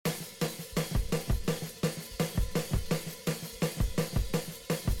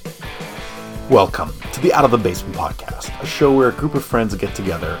Welcome to the Out of the Basement podcast, a show where a group of friends get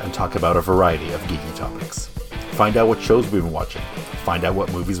together and talk about a variety of geeky topics. Find out what shows we've been watching, find out what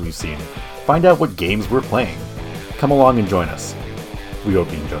movies we've seen, find out what games we're playing. Come along and join us. We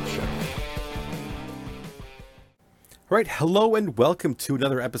hope you enjoy the show. All right, hello and welcome to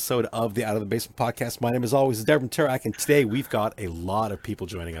another episode of the Out of the Basement podcast. My name is always Darren Turak, and today we've got a lot of people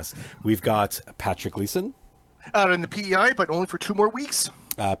joining us. We've got Patrick Gleason. Out in the PEI, but only for 2 more weeks.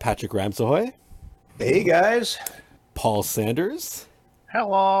 Patrick Ramsahoy. Hey guys. Paul Sanders.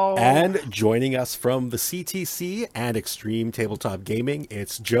 Hello. And joining us from the CTC and Extreme Tabletop Gaming,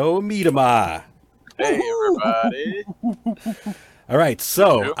 it's Joe Miedema. Hey everybody. All right,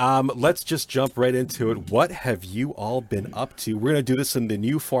 so let's just jump right into it. What have you all been up to? We're going to do this in the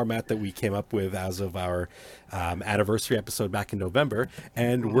new format that we came up with as of our anniversary episode back in November.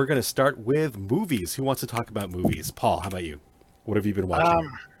 And we're going to start with movies. Who wants to talk about movies? Paul, how about you? What have you been watching?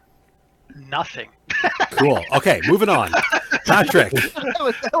 Nothing. Cool. Okay, moving on. Patrick.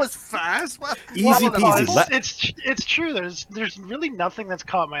 that was fast. Easy peasy. It's true. There's really nothing that's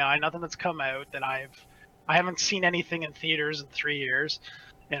caught my eye. Nothing that's come out that I haven't seen anything in theaters in 3 years.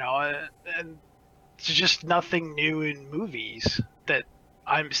 You know, and it's just nothing new in movies that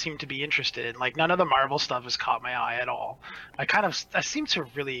I seem to be interested in. Like, none of the Marvel stuff has caught my eye at all. I seem to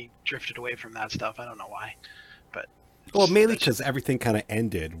have really drifted away from that stuff. I don't know why. Well, mainly because everything kind of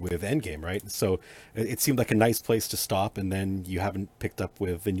ended with Endgame, right? So it seemed like a nice place to stop, and then you haven't picked up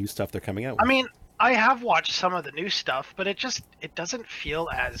with the new stuff they're coming out with. I mean, I have watched some of the new stuff, but it doesn't feel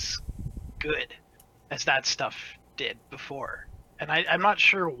as good as that stuff did before. And I'm not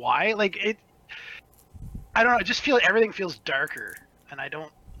sure why. Like, I don't know, I just feel everything feels darker, and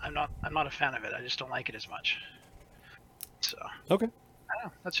I'm not a fan of it. I just don't like it as much. So okay. I don't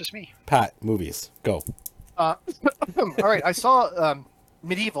know, that's just me. Pat, movies, go. All right, I saw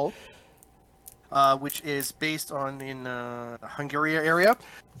Medieval, which is based in the Hungary area,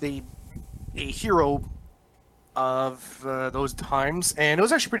 a hero of those times, and it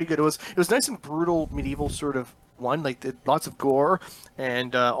was actually pretty good. It was nice and brutal medieval sort of one, like lots of gore,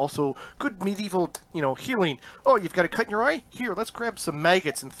 and also good medieval, healing. Oh, you've got a cut in your eye? Here, let's grab some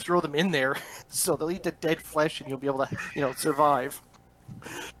maggots and throw them in there, so they'll eat the dead flesh, and you'll be able to, survive.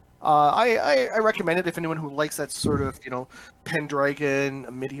 I recommend it if anyone who likes that sort of, Pendragon,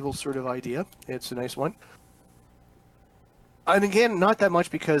 medieval sort of idea. It's a nice one. And again, not that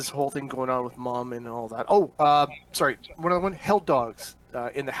much because the whole thing going on with Mom and all that. Oh, sorry, one other one, Hell Dogs,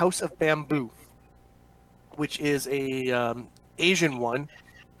 in the House of Bamboo, which is a Asian one,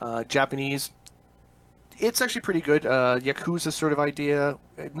 Japanese. It's actually pretty good. Yakuza sort of idea.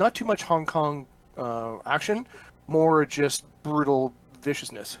 Not too much Hong Kong action, more just brutal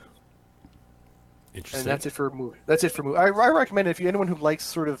viciousness. Interesting. And that's it for movie. I recommend it if anyone who likes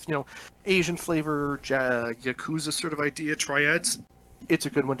sort of, Asian flavor, Yakuza sort of idea, triads. It's a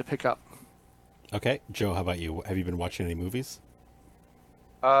good one to pick up. Okay, Joe, how about you? Have you been watching any movies?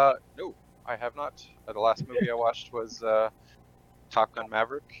 No, I have not. The last movie I watched was Top Gun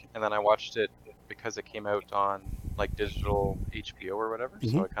Maverick, and then I watched it because it came out on like digital HBO or whatever.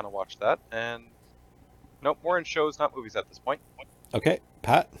 Mm-hmm. So I kind of watched that, and nope, more in shows, not movies at this point. Okay,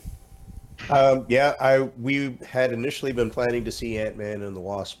 Pat. We had initially been planning to see Ant-Man and the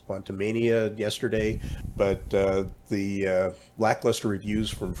Wasp: Quantumania yesterday, but the lackluster reviews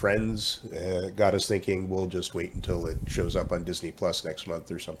from friends got us thinking we'll just wait until it shows up on Disney Plus next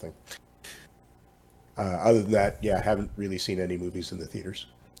month or something. Other than that, haven't really seen any movies in the theaters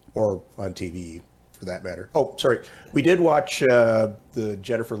or on TV for that matter. Oh, sorry, we did watch the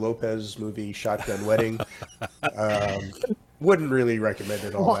Jennifer Lopez movie Shotgun Wedding. Wouldn't really recommend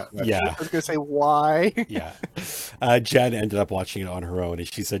it all that much. Yeah. I was going to say, why? Yeah. Jen ended up watching it on her own, and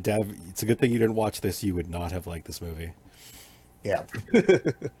she said, Dev, it's a good thing you didn't watch this. You would not have liked this movie. Yeah.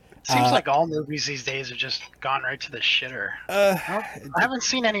 Seems like all movies these days have just gone right to the shitter. I haven't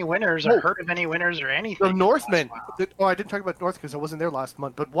seen any winners or heard of any winners or anything. The Northman. I didn't talk about North because I wasn't there last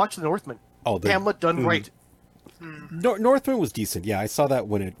month, but watch The Northman. Oh, Hamlet done right. Northman was decent. Yeah, I saw that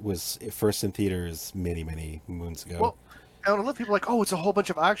when it was first in theaters many, many moons ago. Well, and a lot of people are like, oh, it's a whole bunch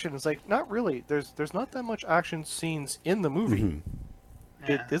of action. It's like, not really. There's not that much action scenes in the movie. Mm-hmm.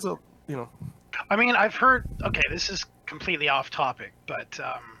 Yeah. There's a, I mean, I've heard. Okay, this is completely off topic, but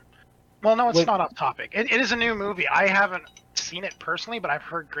well, no, it's not off topic. It is a new movie. I haven't seen it personally, but I've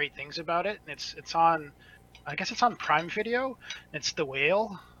heard great things about it. It's on, I guess it's on Prime Video. It's The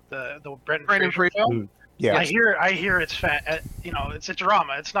Whale, the Brendan Fraser film. Yeah. I hear it's it's a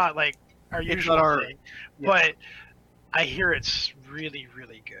drama. It's not like our usual thing, but I hear it's really,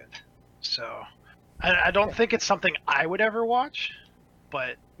 really good. So I don't think it's something I would ever watch,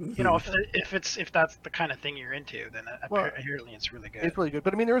 but you know, if that's the kind of thing you're into, then apparently it's really good. It's really good.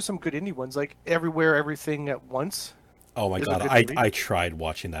 But I mean, there are some good indie ones like Everywhere, Everything at Once. Oh my god, I tried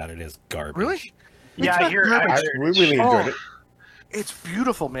watching that. It is garbage. Really? Yeah, I hear. We really enjoyed it. It's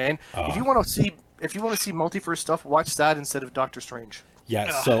beautiful, man. If you want to see multiverse stuff, watch that instead of Doctor Strange.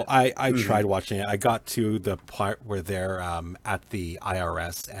 Yeah, so I tried watching it. I got to the part where they're at the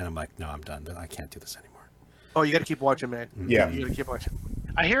IRS, and I'm like, no, I'm done. I can't do this anymore. Oh, you got to keep watching, man. Yeah, you got to keep watching.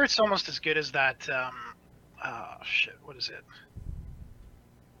 I hear it's almost as good as that. Shit, what is it?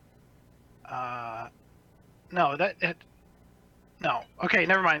 No, no. Okay,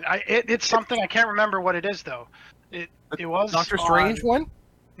 never mind. It's something I can't remember what it is though. It was Doctor Strange one.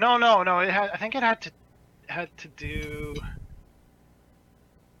 No. I think it had to do.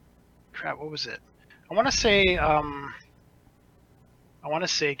 Crap, what was it? I want to say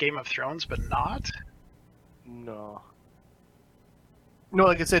Game of Thrones, but not. No,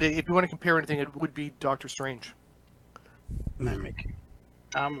 like I said, if you want to compare anything, it would be Doctor Strange.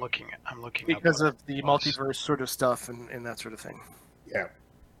 I'm looking because of the multiverse sort of stuff and that sort of thing. Yeah,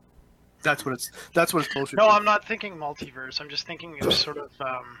 that's what it's closer to. No, I'm not thinking multiverse. I'm just thinking it was sort of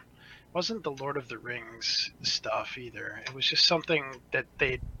wasn't the Lord of the Rings stuff either. It was just something that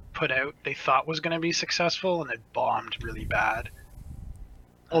they put out they thought was going to be successful, and it bombed really bad.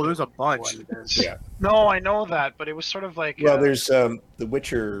 Oh, there's a bunch. Yeah. No, I know that, but it was sort of like. Well, there's The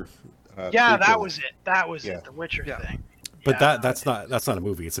Witcher. Yeah, prequel. that was it. That was it. The Witcher thing. But that's not a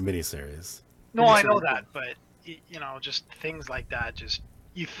movie. It's a miniseries. No, I know that, but you know, just things like that. Just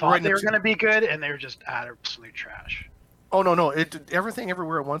you thought they were going to be good, and they were just absolute trash. Oh no! Everything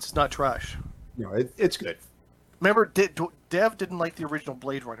Everywhere at Once is not trash. No, it's good. Remember, Dev didn't like the original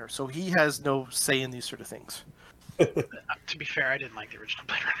Blade Runner, so he has no say in these sort of things. To be fair, I didn't like the original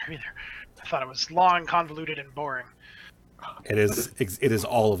Blade Runner either. I thought it was long, convoluted, and boring. It is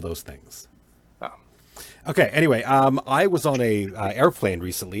all of those things. Okay. Anyway, I was on a airplane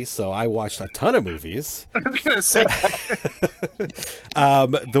recently, so I watched a ton of movies. I was gonna say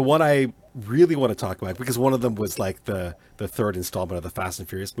the one I really want to talk about, because one of them was like the third installment of the Fast and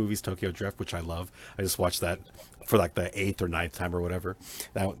Furious movies, Tokyo Drift, which I love. I just watched that for like the 8th or 9th time or whatever.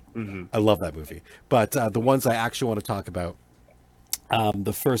 I love that movie. But the ones I actually want to talk about,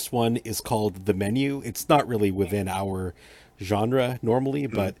 the first one is called The Menu. It's not really within our genre normally,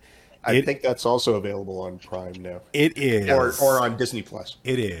 but I think that's also available on Prime now. It is. Or on Disney Plus.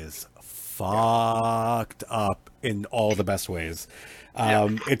 It is fucked up in all the best ways.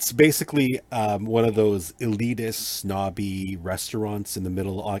 It's basically one of those elitist, snobby restaurants in the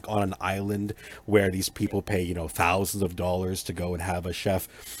middle, like on an island, where these people pay, thousands of dollars to go and have a chef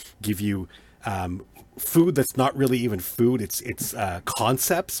give you food that's not really even food. It's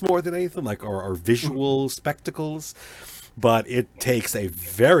concepts more than anything, like or visual spectacles. But it takes a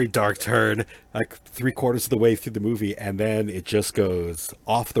very dark turn, like 3/4 of the way through the movie, and then it just goes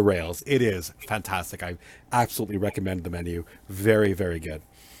off the rails. It is fantastic. I absolutely recommend The Menu. Very, very good.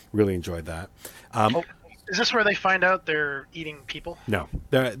 Really enjoyed that. Is this where they find out they're eating people? No,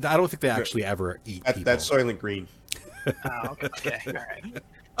 I don't think they actually ever eat people. That's Soylent Green. Okay, all right.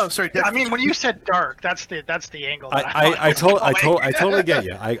 Oh, sorry. I mean, when you said dark, that's the angle. That I totally get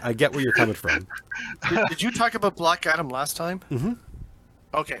you. I get where you're coming from. Did you talk about Black Adam last time? Mm-hmm.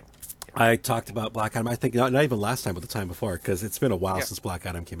 Okay. I talked about Black Adam. I think not even last time, but the time before, because it's been a while since Black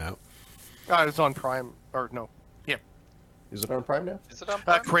Adam came out. It's on Prime, or no? Yeah. Is it on Prime now? Is it on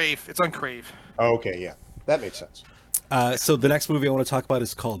Prime? Crave. It's on Crave. Oh, okay, yeah, that makes sense. So the next movie I want to talk about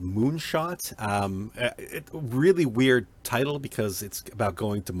is called Moonshot. Really weird title because it's about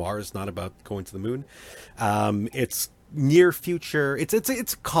going to Mars, not about going to the moon. It's near future. It's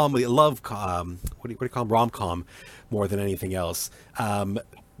a comedy, love. What do you call them? Rom-com, more than anything else.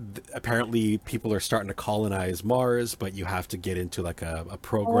 Apparently, people are starting to colonize Mars, but you have to get into like a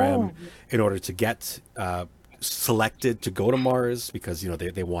program in order to get selected to go to Mars, because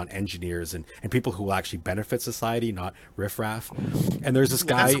they want engineers and people who will actually benefit society, not riffraff. And there's this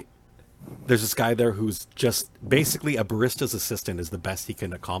guy there who's just basically a barista's assistant is the best he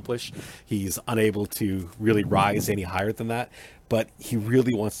can accomplish. He's unable to really rise any higher than that, but he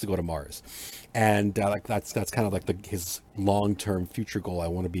really wants to go to Mars. And that's kind of like his long-term future goal. I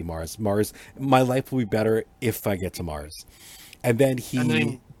want to be Mars. My life will be better if I get to Mars. And then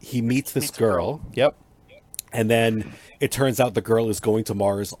he meets this girl. Yep. And then it turns out the girl is going to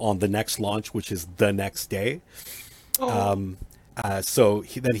Mars on the next launch, which is the next day. So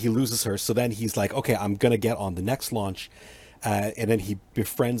he loses her. So then he's like, okay, I'm going to get on the next launch. and then he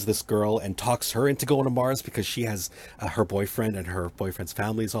befriends this girl and talks her into going to Mars because she has her boyfriend and her boyfriend's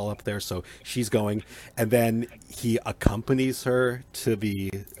family is all up there, so she's going. And then he accompanies her to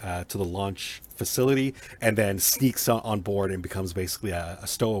the launch facility, and then sneaks on board and becomes basically a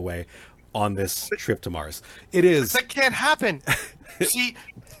stowaway on this trip to Mars. It is That can't happen. See,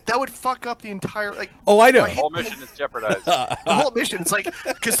 that would fuck up the entire Oh, I know. The whole mission is jeopardized. the whole mission. It's like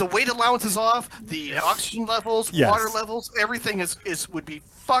because the weight allowance is off, the oxygen levels, Yes. water levels, everything is would be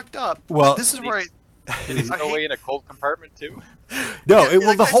fucked up. Well, this is where Is I no hate- way in a cold compartment too? No, Yeah,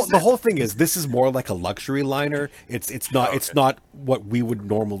 like the whole thing is this is more like a luxury liner. It's not what we would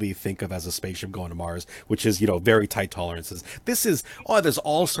normally think of as a spaceship going to Mars, which is very tight tolerances. This is there's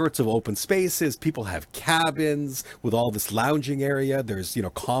all sorts of open spaces. People have cabins with all this lounging area. There's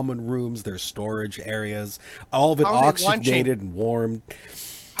common rooms. There's storage areas. All of it How are they oxygenated and warmed.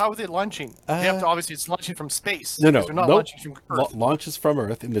 how are they launching? They have to obviously it's launching from space. No, They're not nope. launching from Earth. Launches from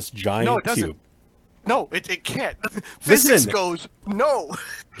Earth in this giant No, it doesn't. tube. No, it can't. Physics Listen. goes no.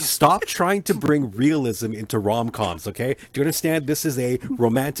 Stop trying to bring realism into rom-coms, okay? Do you understand? This is a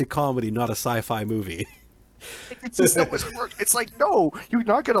romantic comedy, not a sci-fi movie. It just doesn't work. It's like no, you're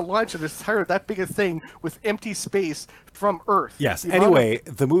not going to launch an entire that big a thing with empty space from Earth. Yes. The amount of- Anyway,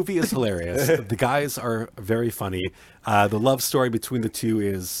 the movie is hilarious. The guys are very funny. The love story between the two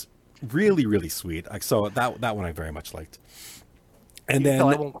is really, really sweet. So that one I very much liked. And No,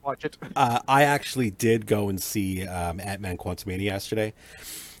 I then won't watch it. I actually did go and see Ant-Man Quantumania yesterday.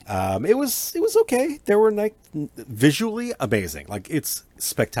 It was okay. There were visually amazing. Like it's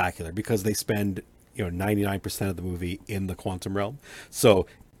spectacular because they spend 99% of the movie in the quantum realm. So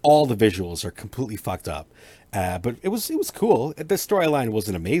all the visuals are completely fucked up. But it was cool. The storyline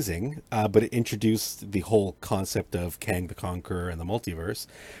wasn't amazing, but it introduced the whole concept of Kang the Conqueror and the multiverse,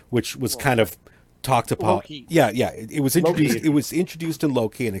 which was kind of talked upon. Loki. Yeah. It was introduced. Loki. It was introduced in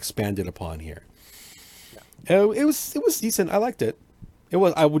Loki and expanded upon here. It was decent. I liked it. It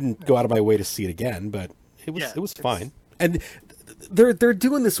was. I wouldn't go out of my way to see it again, but it was. Yeah, it was it's- fine. And they're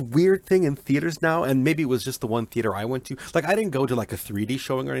doing this weird thing in theaters now, and maybe it was just the one theater I went to. Like I didn't go to like a 3D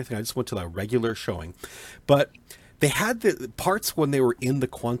showing or anything. I just went to a regular showing, but they had the parts when they were in the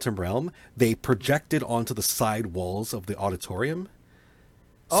quantum realm. They projected onto the side walls of the auditorium.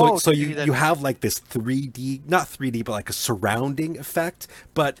 So, Oh, so to you, give you that- you have like this 3D, not 3D, but like a surrounding effect.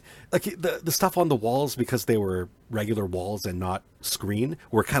 But like the stuff on the walls, because they were regular walls and not screen,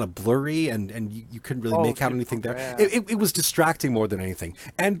 were kind of blurry and you couldn't really Oh, make out dude, anything there. yeah. It was distracting more than anything.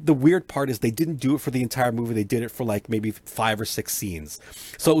 And the weird part is they didn't do it for the entire movie. They did it for like maybe 5 or 6 scenes.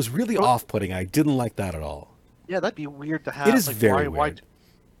 So it was really off-putting. I didn't like that at all. Yeah, that'd be weird to have. It is like, very why, weird.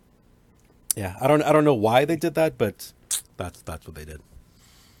 Yeah, I don't know why they did that, but that's what they did.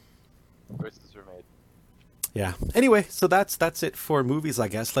 Choices were made. Yeah. Anyway, so that's it for movies, I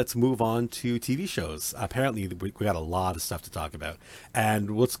guess. Let's move on to TV shows. Apparently, we got a lot of stuff to talk about.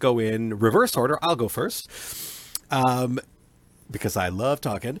 And let's go in reverse order. I'll go first. Because I love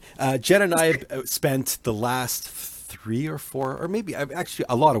talking. Jen and I have spent the last 3 or 4, or maybe actually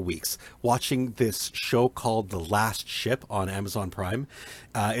a lot of weeks watching this show called The Last Ship on Amazon Prime.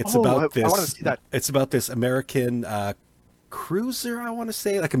 It's Oh, about I this. wanna see that. It's about this American cruiser, I want to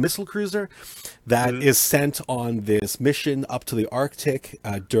say, like a missile cruiser that is sent on this mission up to the Arctic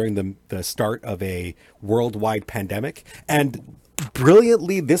during the start of a worldwide pandemic. And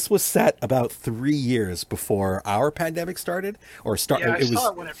brilliantly, this was set about 3 years before our pandemic started, or start. Yeah, I it was saw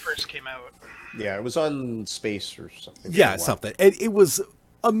it when it first came out. Yeah, it was on Space or something. yeah, for a while. something. It was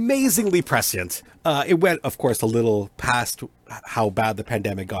amazingly prescient. It went, of course, a little past how bad the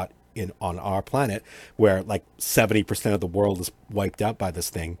pandemic got on our planet, where like 70% of the world is wiped out by this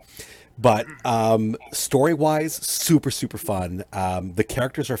thing. But story-wise, super fun. The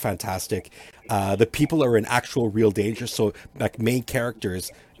characters are fantastic. The people are in actual real danger. So like main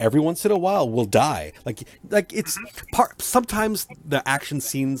characters, every once in a while will die. Like it's sometimes the action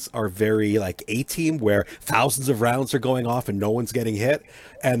scenes are very like A-Team, where thousands of rounds are going off and no one's getting hit.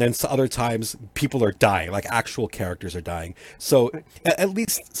 And then other times people are dying, like actual characters are dying. So at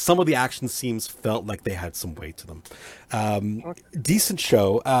least some of the action scenes felt like they had some weight to them. Decent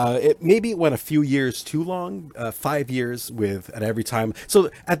show. Maybe it went a few years too long, 5 years at every time. So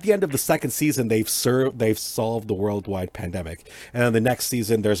at the end of the second season, they've solved the worldwide pandemic, and then the next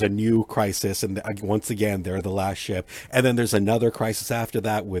season there's a new crisis, and once again they're the last ship, and then there's another crisis after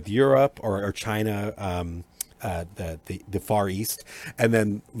that with Europe or China. The Far East, and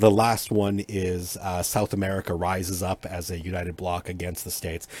then the last one is South America rises up as a united bloc against the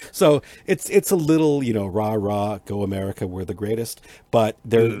States. So it's a little rah go America, we're the greatest, but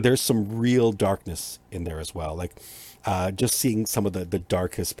there's some real darkness in there as well. Like just seeing some of the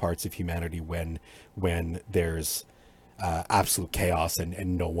darkest parts of humanity when there's absolute chaos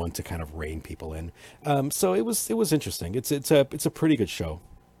and no one to kind of rein people in. So it was interesting. It's a pretty good show.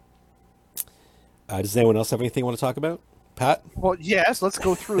 Does anyone else have anything you want to talk about? Pat? Well, yes. Let's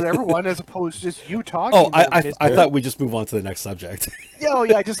go through everyone as opposed to just you talking. Oh, I thought we'd just move on to the next subject. Yeah, oh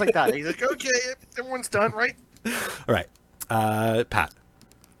yeah, just like that. He's like, okay, everyone's done, right? All right, Pat.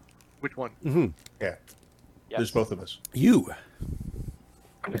 Which one? Mm-hmm. Yeah. Yes. There's both of us. You.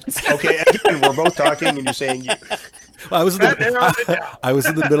 Okay, again, we're both talking and you're saying you. Well, I was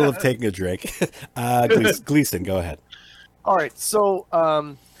in the middle of taking a drink. Gleason, go ahead. All right, so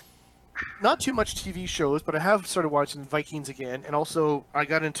not too much TV shows, but I have started watching Vikings again, and also I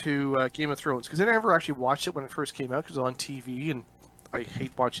got into Game of Thrones because I never actually watched it when it first came out because it was on TV, and I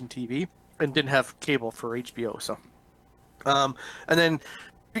hate watching TV and didn't have cable for HBO. So, and then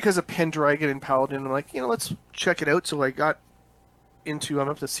because of Pendragon and Paladin, I'm like, let's check it out. So I got I'm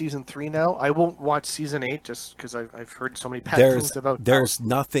up to season 3 now. I won't watch season 8 just because I've heard so many bad things about. There's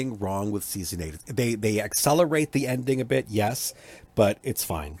nothing wrong with season 8. They accelerate the ending a bit, yes, but it's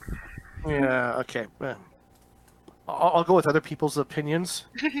fine. Yeah. Okay. I'll go with other people's opinions.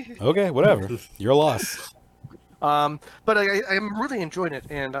 Okay, whatever. Your loss. But I'm really enjoying it,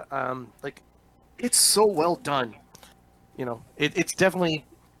 and like, it's so well done. It's definitely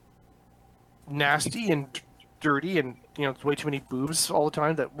nasty and dirty, and it's way too many boobs all the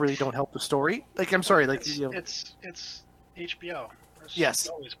time that really don't help the story. Like, I'm sorry, like it's HBO. There's yes,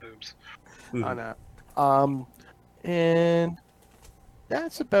 always boobs. On that. And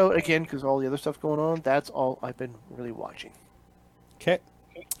that's about, again, because all the other stuff going on. That's all I've been really watching. Okay,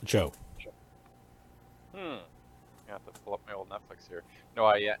 Joe. I have to pull up my old Netflix here. No,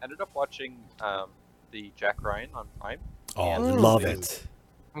 I ended up watching the Jack Ryan on Prime. Oh, and love it.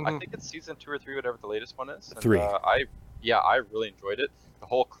 I think it's season 2 or 3, whatever the latest one is. And, 3. I really enjoyed it. The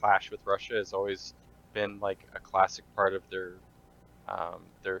whole clash with Russia has always been like a classic part of their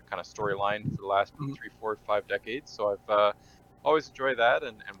kind of storyline for the last 3, 4, 5 decades. So I've always enjoyed that,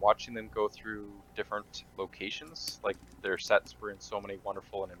 and watching them go through different locations. Like, their sets were in so many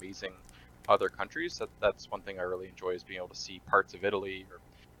wonderful and amazing other countries. That's one thing I really enjoy, is being able to see parts of Italy,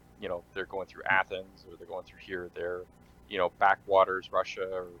 or they're going through Athens, or they're going through here or there, backwaters Russia,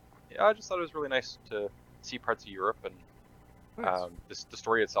 or I just thought it was really nice to see parts of Europe. And the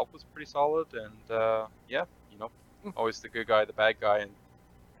story itself was pretty solid, and always the good guy, the bad guy,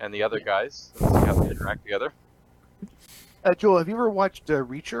 and the other guys, and see how they interact together. Joel, have you ever watched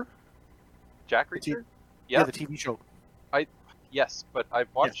Reacher? Jack Reacher? Yeah, the TV show. Yes, but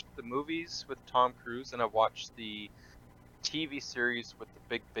I've watched the movies with Tom Cruise, and I've watched the TV series with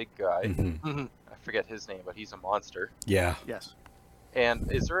the big guy. Mm-hmm. I forget his name, but he's a monster. Yeah. Yes.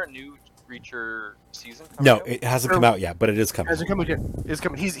 And is there a new Reacher season coming No, out? it hasn't come out yet, but it is coming. Hasn't come out yet. It's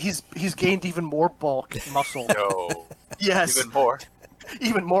coming. He's gained even more bulk, muscle. No. Yes. Even more.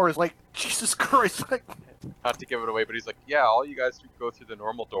 Even more is like, Jesus Christ. Like, not to give it away, but he's like, yeah, all you guys go through the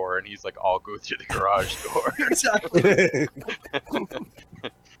normal door, and he's like, I'll go through the garage door. Exactly.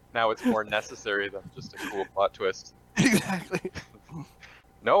 Now it's more necessary than just a cool plot twist. Exactly.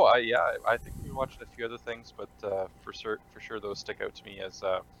 No, I think we watched a few other things, but for sure those stick out to me as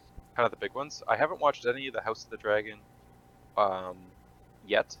kind of the big ones. I haven't watched any of the House of the Dragon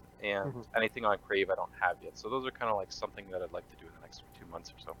yet, and anything on Crave I don't have yet. So those are kind of like something that I'd like to do in the next 2 months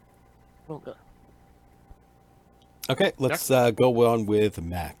or so. Well done. Okay, let's go on with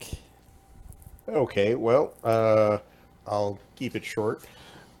Mac. Okay, well, I'll keep it short.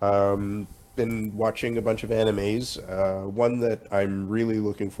 Been watching a bunch of animes. One that I'm really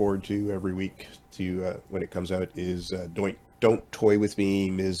looking forward to every week when it comes out is Don't Toy With Me,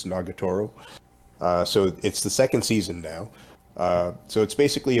 Ms. Nagatoro. So it's the second season now. So it's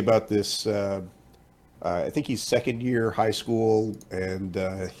basically about this, I think he's second year high school, and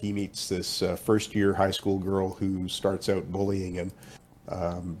he meets this first year high school girl who starts out bullying him,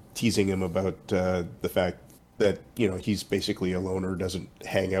 teasing him about the fact that he's basically a loner, doesn't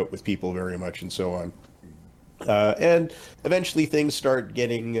hang out with people very much, and so on. And eventually things start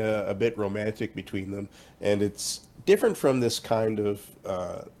getting a bit romantic between them, and it's different from this kind of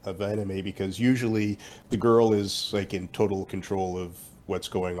anime, because usually the girl is like in total control of what's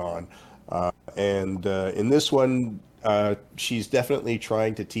going on, and in this one she's definitely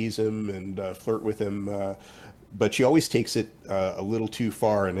trying to tease him and flirt with him, but she always takes it a little too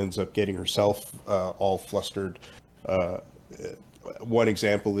far and ends up getting herself all flustered. One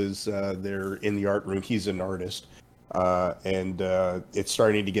example is they're in the art room. He's an artist, and it's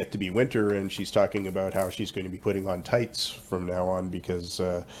starting to get to be winter, and she's talking about how she's going to be putting on tights from now on because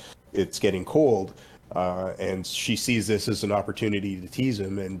it's getting cold. And she sees this as an opportunity to tease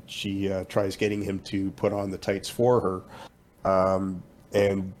him, and she tries getting him to put on the tights for her.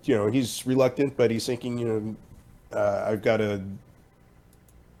 And he's reluctant, but he's thinking, I've got to,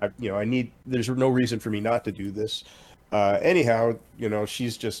 I need. There's no reason for me not to do this. Anyhow,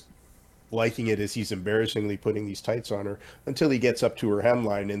 she's just liking it as he's embarrassingly putting these tights on her until he gets up to her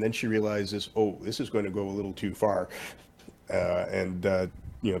hemline, and then she realizes, oh, this is going to go a little too far, and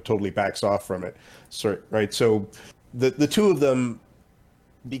totally backs off from it. So the two of them,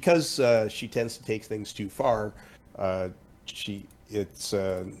 because she tends to take things too far, she ends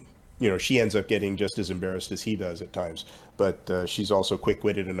up getting just as embarrassed as he does at times. But she's also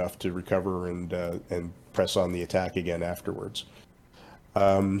quick-witted enough to recover and press on the attack again afterwards.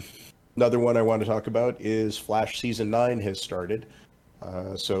 Another one I want to talk about is Flash Season 9 has started.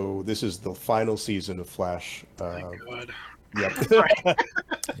 So this is the final season of Flash. My God. Yep.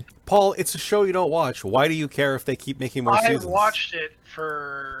 Paul, it's a show you don't watch. Why do you care if they keep making more seasons? I watched it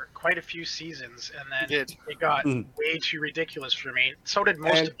for quite a few seasons, and then it got way too ridiculous for me. So did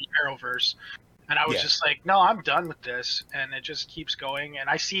most of the Arrowverse. And I was just like, no, I'm done with this. And it just keeps going. And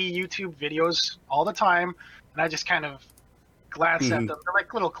I see YouTube videos all the time, and I just kind of glance at them. They're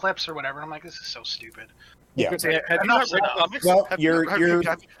like little clips or whatever. And I'm like, this is so stupid. Yeah. Have you not read comics? Well, have you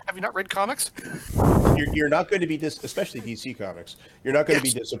not read comics? You're not going to be especially DC Comics. You're not going to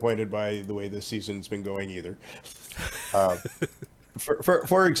be disappointed by the way this season's been going either.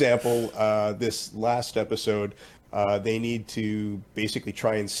 For example, this last episode, they need to basically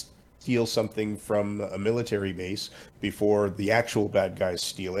try and steal something from a military base before the actual bad guys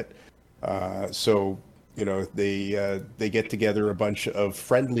steal it. So they get together a bunch of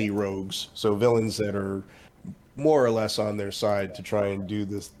friendly rogues, so villains that are more or less on their side, to try and do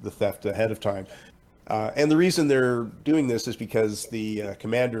the theft ahead of time. And the reason they're doing this is because the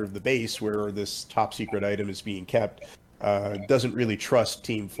commander of the base where this top secret item is being kept doesn't really trust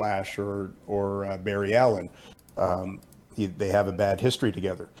Team Flash or Barry Allen. They have a bad history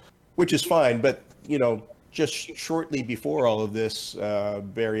together, which is fine. But just shortly before all of this,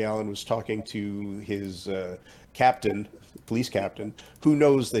 Barry Allen was talking to his police captain, who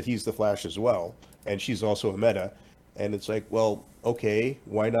knows that he's the Flash as well, and she's also a meta. And it's like, well, okay,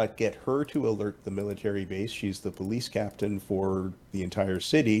 why not get her to alert the military base? She's the police captain for the entire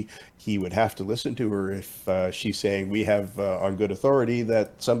city. He would have to listen to her if she's saying, we have on good authority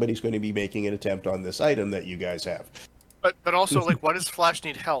that somebody's going to be making an attempt on this item that you guys have. But also, like, why does Flash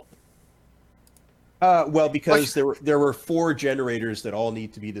need help? Well, because there were 4 generators that all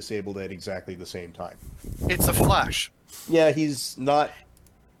need to be disabled at exactly the same time. It's a Flash. Yeah, he's not.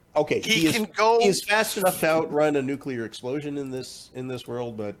 Okay, he is fast enough to outrun a nuclear explosion in this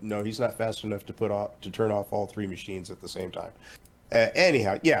world, but no, he's not fast enough to turn off all 3 machines at the same time.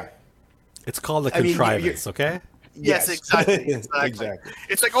 Anyhow, yeah, it's called a contrivance, okay? Yes, exactly.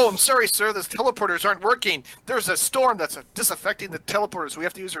 It's like, oh, I'm sorry, sir, those teleporters aren't working. There's a storm that's disaffecting the teleporters. We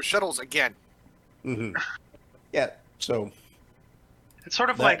have to use our shuttles again. Mm-hmm. Yeah, so it's sort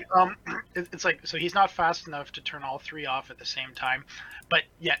of like it's like, so he's not fast enough to turn all 3 off at the same time, but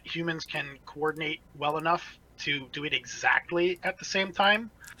yet humans can coordinate well enough to do it exactly at the same time.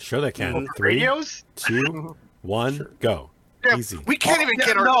 Sure, they can. Over 3, radios? 2, 1, go. Yeah, easy. We can't even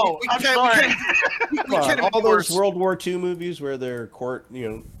get our. No, I'm sorry. We can't all those World War II movies where they're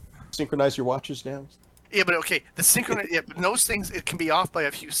synchronize your watches now. Yeah, but okay, the but those things, it can be off by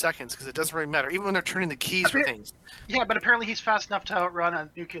a few seconds because it doesn't really matter, even when they're turning the keys for things. Yeah, but apparently he's fast enough to outrun a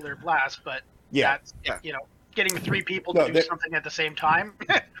nuclear blast, but that's, getting 3 people to do something at the same time.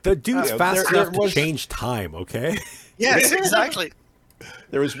 The dude's fast enough to change time, okay? Yes, exactly.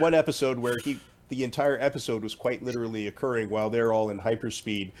 There was one episode where the entire episode was quite literally occurring while they're all in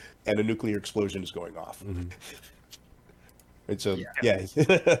hyperspeed and a nuclear explosion is going off. Mm-hmm. And so,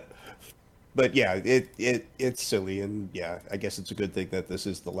 but yeah, it's silly, and yeah, I guess it's a good thing that this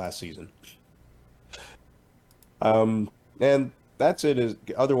is the last season. And that's it.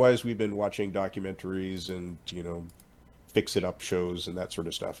 Otherwise, we've been watching documentaries and fix-it-up shows and that sort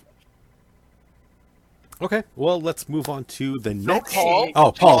of stuff. Okay, well, let's move on to the next. Paul.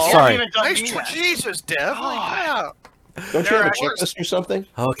 Oh, Paul, sorry. Jesus, Dev. Don't you have a checklist or something?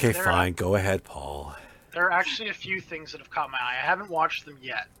 Okay, fine. Go ahead, Paul. There are actually a few things that have caught my eye. I haven't watched them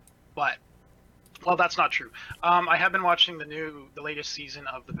yet, but well, that's not true. I have been watching the latest season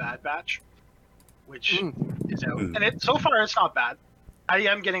of The Bad Batch, which is out, and so far it's not bad. I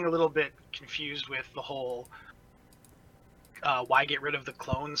am getting a little bit confused with the whole why get rid of the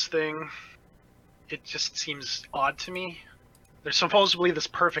clones thing. It just seems odd to me. They're supposedly this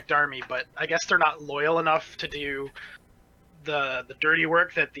perfect army, but I guess they're not loyal enough to do the dirty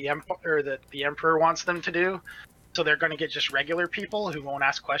work that the emperor wants them to do. So they're going to get just regular people who won't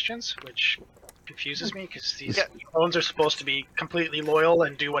ask questions, which confuses me because these clones are supposed to be completely loyal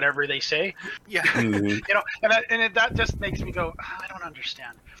and do whatever they say. Yeah. You know, and that just makes me go, I don't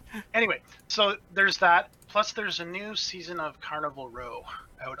understand. Anyway, so there's that. Plus, there's a new season of Carnival Row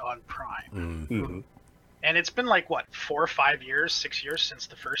out on Prime. Mm-hmm. And it's been like, what, 4 or 5 years, 6 years since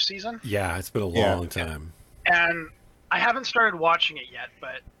the first season? Yeah, it's been a long time. And I haven't started watching it yet,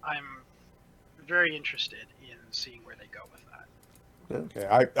 but I'm very interested in seeing where they go with that.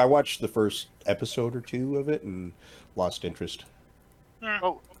 Okay, I watched the first episode or two of it and lost interest.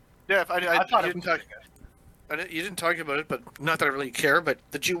 Oh, yeah. I thought it didn't was talk. You didn't talk about it, but not that I really care. But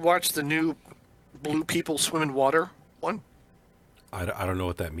did you watch the new Blue People Swim in Water one? I don't know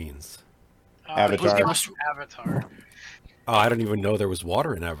what that means. Avatar. Avatar. Oh, I don't even know there was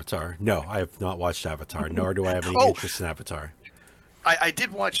water in Avatar. No, I have not watched Avatar, nor do I have any interest in Avatar. I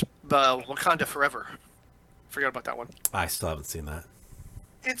did watch Wakanda Forever. Forgot about that one. I still haven't seen that.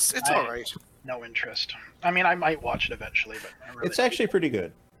 It's all right. No interest. I mean, I might watch it eventually, but It's actually pretty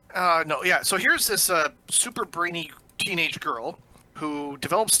good. No, yeah. So here's this super brainy teenage girl who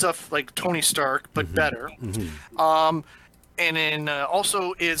develops stuff like Tony Stark, but better. And then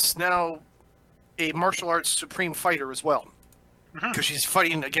also is now a martial arts supreme fighter as well, because she's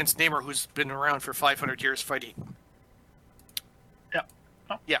fighting against Namor, who's been around for 500 years fighting. Yeah.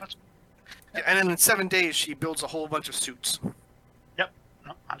 Oh, Yeah. And then in 7 days, she builds a whole bunch of suits. Yep.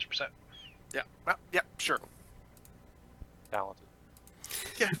 No, 100%. Yeah. Well, yeah. Sure. Talented.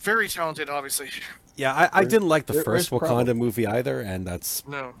 Yeah. Very talented, obviously. Yeah, I didn't like the Where's first the Wakanda problem? movie either, and that's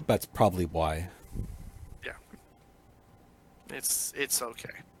No. probably why. Yeah. It's okay.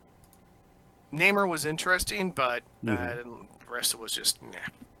 Namor was interesting, but the rest of it was just nah.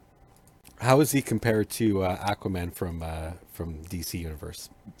 How is he compared to Aquaman from DC Universe?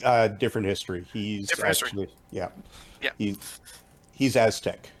 Different history. He's Different history. actually Yeah. He's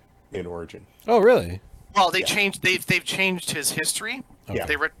Aztec in origin. Oh, really? Well, they changed. They've changed his history. Yeah.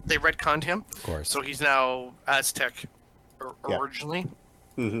 They retconned him, Of course. so he's now Aztec Yeah. originally.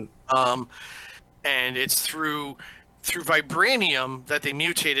 Mm-hmm. And it's through vibranium that they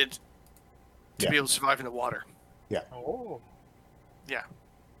mutated to be able to survive in the water. Oh. Yeah.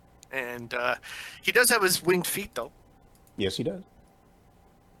 And he does have his winged feet though, Yes, he does.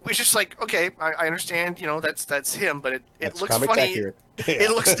 which is like, okay, I understand. You know, that's him, but it That's looks comics funny. accurate.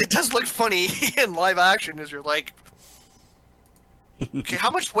 It does look funny in live action as you're like, okay, how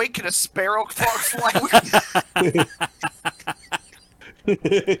much weight can a sparrow fly with?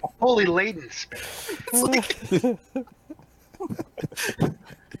 Fully laden sparrow. It's like,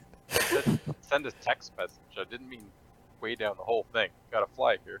 Send a text message. I didn't mean way down the whole thing. Got a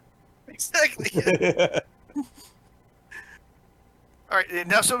fly here. exactly. All right,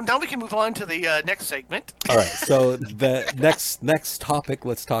 now we can move on to the next segment. All right. So the next topic,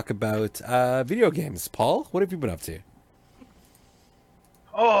 let's talk about video games. Paul, what have you been up to?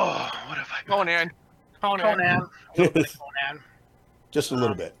 Oh, what have I got? Conan. Conan. A little bit of Conan. Just a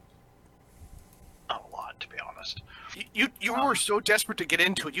little bit. Not a lot, to be honest. You were so desperate to get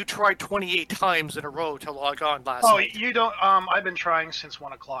into it. You tried 28 times in a row to log on last Oh, night. you don't. I've been trying since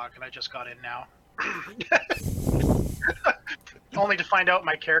 1 o'clock, and I just got in now. Only to find out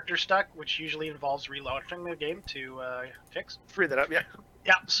my character's stuck, which usually involves relaunching the game to fix. Free that up, yeah.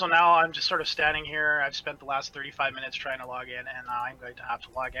 Yeah, so now I'm just sort of standing here. I've spent the last 35 minutes trying to log in, and I'm going to have to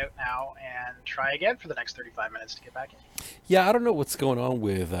log out now and try again for the next 35 minutes to get back in. Yeah, I don't know what's going on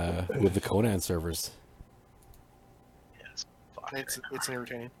with the Conan servers. Yeah, it's It's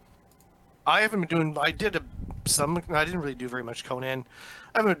entertaining. I haven't been doing. I did some. I didn't really do very much Conan.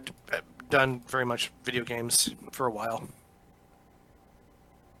 I haven't done very much video games for a while.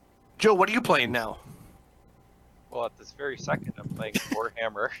 Joe, what are you playing now? Well, at this very second, I'm playing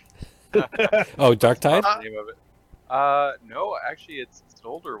Warhammer. Oh, Darktide? That's the name of it. No, actually, it's an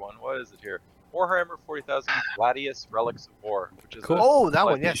older one. What is it here? Warhammer 40,000 Gladius Relics of War, which is Cool. Oh, that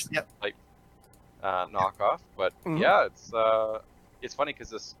one. Yes. Yep. knockoff. But Mhm. yeah, it's funny because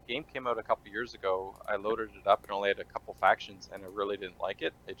this game came out a couple years ago. I loaded it up and only had a couple factions, and I really didn't like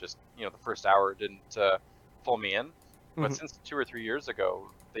it. It just, the first hour didn't pull me in. But Mhm. since 2 or 3 years ago,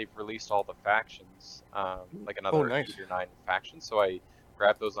 they've released all the factions, like another nice. 8 or 9 factions. So I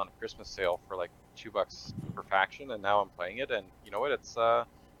grabbed those on a Christmas sale for like $2 per faction, and now I'm playing it. And you know what? It's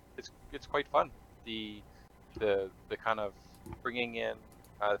quite fun. The kind of bringing in,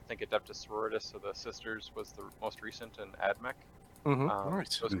 I think Adeptus Sororitas, so the sisters was the most recent, and AdMech.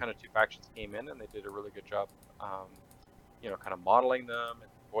 Nice. Those kind of 2 factions came in, and they did a really good job, kind of modeling them and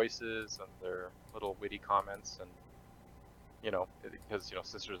voices and their little witty comments, and because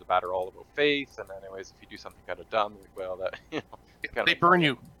Sisters of Bad are all about faith, and anyways, if you do something kind of dumb, like, well, that They burn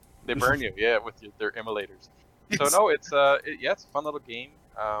you. They burn you, yeah, with their immolators. So Yes. no, it's it's a fun little game.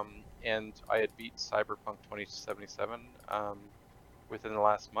 And I had beat Cyberpunk 2077 within the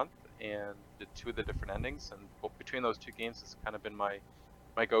last month, and did 2 of the different endings. And between those 2 games, it's kind of been my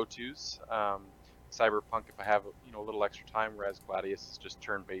go-tos. Cyberpunk, if I have a little extra time, whereas Gladius is just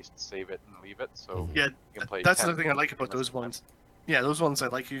turn-based, save it and leave it. So Yeah, you can play. that's 10 the thing I like about minutes those at a time. ones. Yeah, those ones I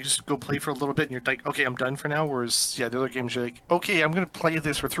like. You just go play for a little bit, and you're like, okay, I'm done for now. Whereas, yeah, the other games you're like, okay, I'm gonna play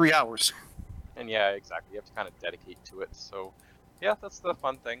this for 3 hours. And yeah, exactly. You have to kind of dedicate to it. So, yeah, that's the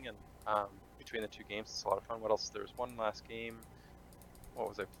fun thing. And between the 2 games, it's a lot of fun. What else? There was one last game. What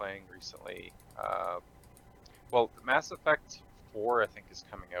was I playing recently? Well, Mass Effect 4, I think, is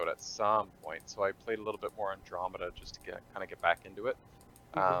coming out at some point. So I played a little bit more Andromeda just to kind of get back into it.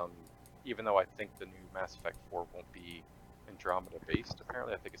 Even though I think the new Mass Effect 4 won't be Andromeda based.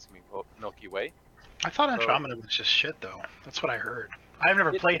 Apparently, I think it's gonna be Milky Way. I thought Andromeda was just shit, though. That's what I heard. I've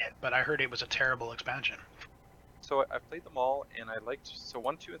never played it, but I heard it was a terrible expansion. So I played them all, and I liked. So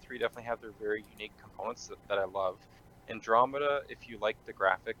 1, 2, and 3 definitely have their very unique components that I love. Andromeda, if you like the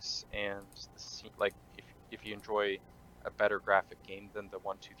graphics and like if you enjoy a better graphic game than the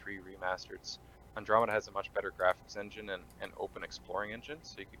 1, 2, 3 remasters, Andromeda has a much better graphics engine and open exploring engine,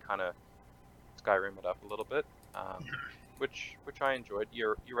 so you could kind of Skyrim it up a little bit, which I enjoyed.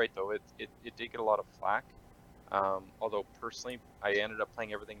 You're right though, it did get a lot of flack. Although personally, I ended up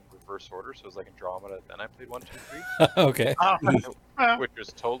playing everything in reverse order, so it was like Andromeda, then I played 1, 2, 3, Okay. which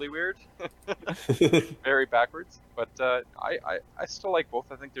was totally weird, very backwards. But I still like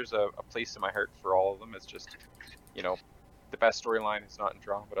both. I think there's a place in my heart for all of them. It's just, the best storyline is not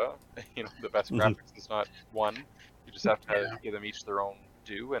Andromeda. The best graphics is not 1. You just have to give them each their own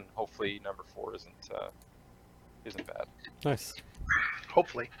due, and hopefully number 4 isn't bad. Nice.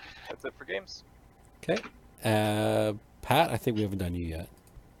 Hopefully. That's it for games. Okay. Pat, I think we haven't done you yet.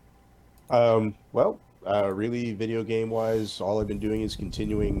 Well, really, video game wise, all I've been doing is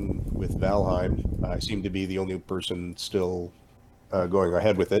continuing with Valheim. I seem to be the only person still going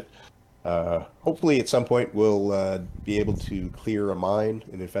ahead with it. Hopefully, at some point, we'll be able to clear an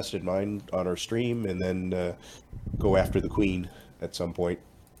infested mine on our stream, and then go after the Queen at some point.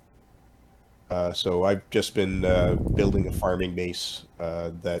 So I've just been building a farming base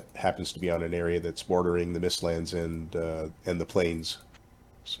that happens to be on an area that's bordering the Mistlands and the plains.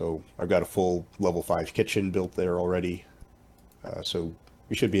 So I've got a full level 5 kitchen built there already. So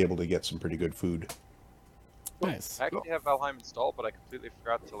we should be able to get some pretty good food. Nice. I actually have Valheim installed, but I completely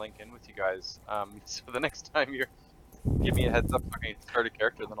forgot to link in with you guys. So the next time give me a heads up, so I can start a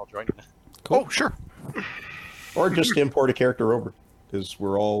character, then I'll join you. Oh, sure. Or just import a character over, because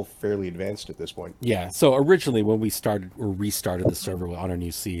we're all fairly advanced at this point. Yeah. So originally, when we restarted the server on our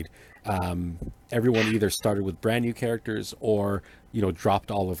new seed, everyone either started with brand new characters or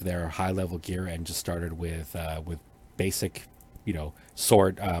dropped all of their high level gear and just started with basic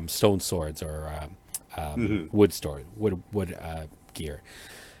stone swords or wood gear,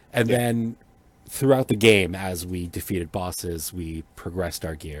 and then throughout the game, as we defeated bosses, we progressed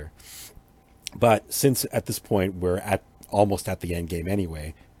our gear. But since at this point we're almost at the end game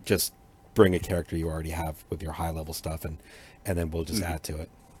anyway, just bring a character you already have with your high level stuff, and then we'll just add to it.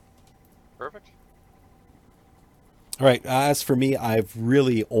 Perfect. All right. As for me, I've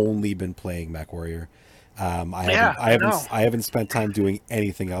really only been playing MechWarrior. I haven't spent time doing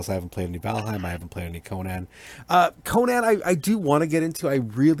anything else. I haven't played any Valheim. I haven't played any Conan. Conan, I do want to get into. I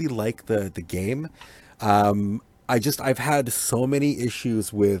really like the game. I've had so many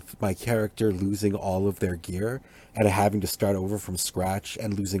issues with my character losing all of their gear and having to start over from scratch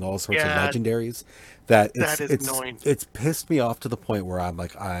and losing all sorts of legendaries that it's annoying. It's pissed me off to the point where I'm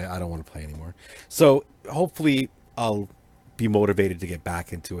like, I don't want to play anymore. So hopefully I'll be motivated to get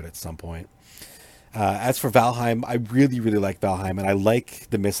back into it at some point. As for Valheim, I really, really like Valheim, and I like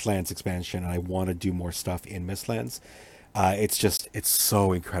the Mistlands expansion, and I want to do more stuff in Mistlands. It's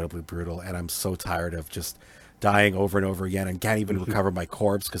so incredibly brutal, and I'm so tired of just dying over and over again and can't even recover my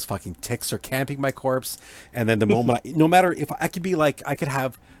corpse because fucking ticks are camping my corpse. And then the moment, no matter if I could be like, I could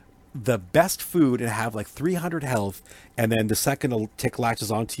have the best food and have like 300 health, and then the second a tick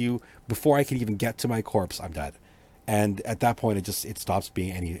latches onto you, before I can even get to my corpse, I'm dead. And at that point, it stops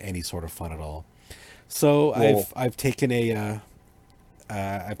being any sort of fun at all. So I've taken a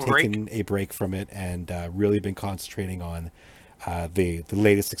break from it and really been concentrating on the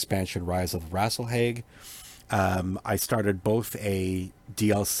latest expansion, Rise of Rasalhague. I started both a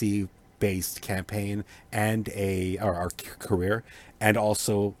DLC based campaign and our career, and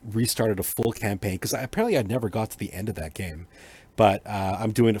also restarted a full campaign because apparently I never got to the end of that game. But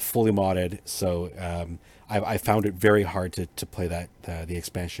I'm doing it fully modded, so I found it very hard to play that the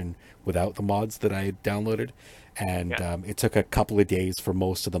expansion without the mods that I had downloaded, and it took a couple of days for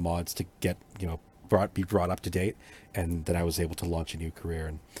most of the mods to get brought up to date, and then I was able to launch a new career.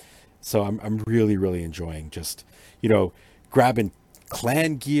 And so I'm really, really enjoying just grabbing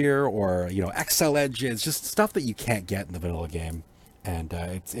clan gear or XL edges, just stuff that you can't get in the vanilla game, and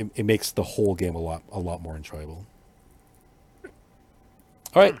it makes the whole game a lot more enjoyable.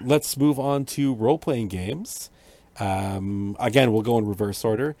 All right, let's move on to role-playing games. Again, we'll go in reverse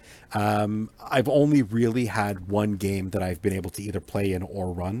order. I've only really had one game that I've been able to either play in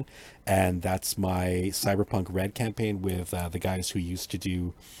or run, and that's my Cyberpunk Red campaign with the guys who used to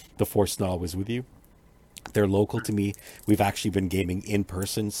do The Force Not Always With You. They're local to me. We've actually been gaming in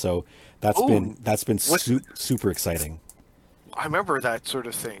person, so that's been super exciting. I remember that sort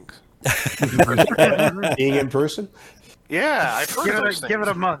of thing. Being in person? Yeah, I've heard those things. Give it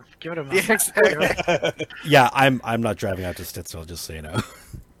a month. Give it a month. Yeah, exactly. Yeah, I'm not driving out to Stittsville, just so you know.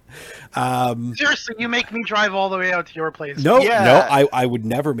 Seriously, you make me drive all the way out to your place. No, Yeah. I would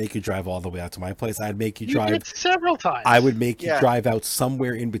never make you drive all the way out to my place. I'd make you drive. You did several times. I would make you Yeah. drive out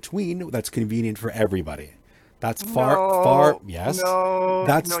somewhere in between that's convenient for everybody. That's far. Yes. No,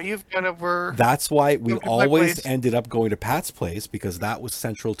 you've done it where... That's why we Come to my always place. ended up going to Pat's place, because that was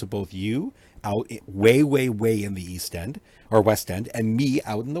central to both you out way in the East End or West End, and me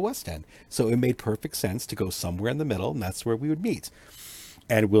out in the West End. So it made perfect sense to go somewhere in the middle, and that's where we would meet.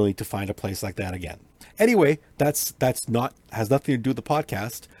 And we'll need to find a place like that again. Anyway, has nothing to do with the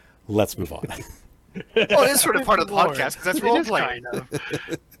podcast. Let's move on. Well, it is sort of part of the Lord. podcast, because that's It role is playing.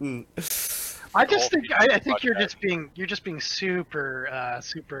 kind of. I think you're just being super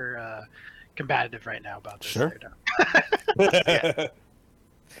combative right now about this. Sure.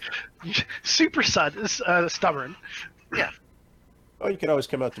 Super stubborn. Yeah. Oh, you can always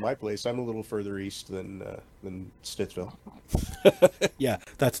come out to my place. I'm a little further east than Stittsville. Yeah,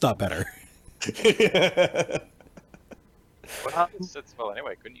 that's not better. What happened in Stittsville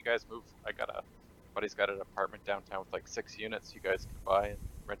anyway? Couldn't you guys move? Buddy's got an apartment downtown with like 6 units. You guys could buy and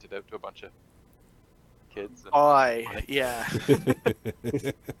rent it out to a bunch of kids. And Yeah.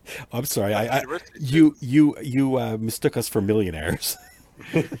 I'm sorry. University You mistook us for millionaires.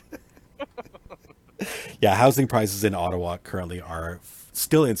 Yeah, housing prices in Ottawa currently are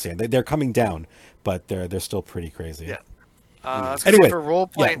still insane. They're coming down, but they're still pretty crazy. Yeah. Anyway, for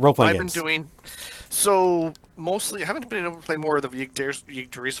role-playing, role-playing I've games. been doing... So, mostly, I haven't been able to play more of the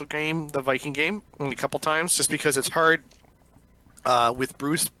Yggdrasil game, the Viking game, only a couple times, just because it's hard with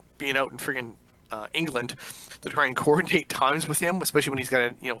Bruce being out in friggin' England to try and coordinate times with him, especially when he's got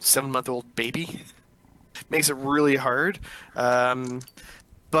a 7-month-old baby. Makes it really hard.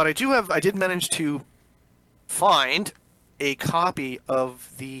 But I did manage to find a copy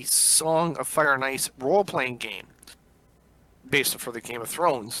of the Song of Fire and Ice role-playing game based for the Game of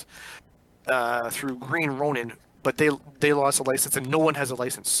Thrones through Green Ronin, but they lost a license and no one has a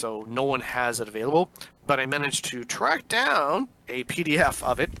license, so no one has it available. But I managed to track down a PDF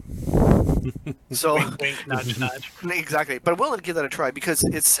of it. So Wink, wink, nudge, nudge. exactly, but I'm willing to give that a try because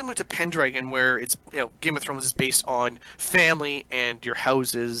it's similar to Pendragon, where it's Game of Thrones is based on family and your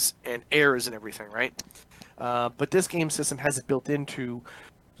houses and heirs and everything, right? But this game system has it built into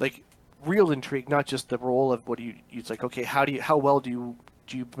like real intrigue, not just the role of it's like, okay, how well do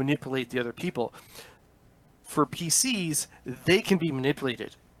you manipulate the other people? For PCs, they can be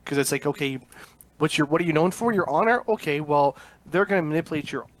manipulated because it's like, okay, what are you known for? Your honor? Okay, well, they're going to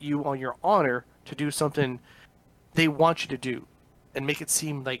manipulate you on your honor to do something they want you to do and make it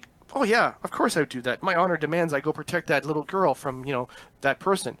seem like, oh yeah, of course I would do that. My honor demands I go protect that little girl from, that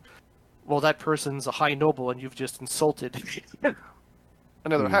person. Well, that person's a high noble and you've just insulted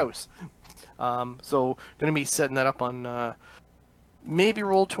another house. So going to be setting that up on maybe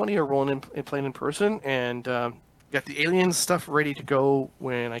Roll20 or rolling in playing in person, and got the Aliens stuff ready to go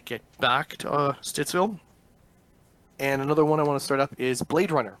when I get back to Stittsville. And another one I want to start up is Blade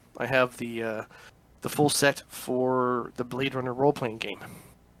Runner. I have the full set for the Blade Runner role-playing game.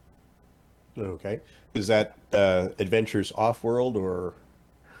 Okay. Is that Adventures Off-World or?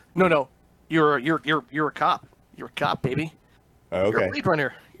 No. You're a cop. You're a cop, baby. Okay. You're a Blade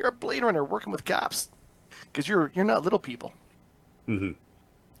Runner. You're a Blade Runner working with cops. Because you're not little people. Mm-hmm.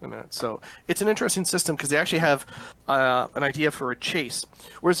 So it's an interesting system because they actually have an idea for a chase.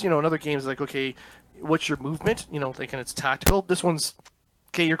 Whereas, in other games, like, okay, what's your movement? Thinking it's tactical. This one's,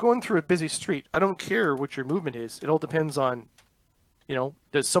 okay, you're going through a busy street. I don't care what your movement is. It all depends on,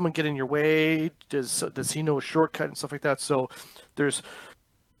 does someone get in your way? Does he know a shortcut and stuff like that? So there's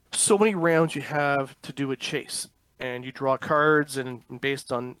so many rounds you have to do a chase, and you draw cards, and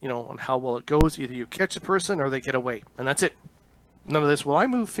based on on how well it goes, either you catch the person or they get away, and that's it. None of this. Well, I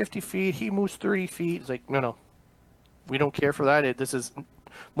move 50 feet, he moves 30 feet. It's like no, we don't care for that. This is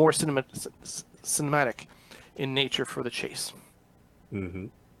more cinematic in nature for the chase. Mm-hmm.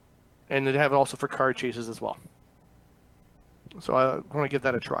 And they have it also for card chases as well. So I want to give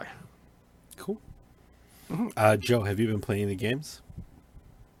that a try. Cool. Joe, have you been playing the games?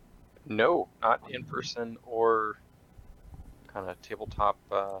 No, not in person or kind of tabletop.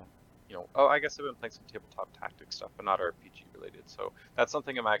 I guess I've been playing some tabletop tactics stuff, but not RPG related. So that's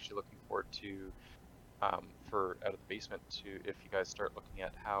something I'm actually looking forward to for Out of the Basement. If you guys start looking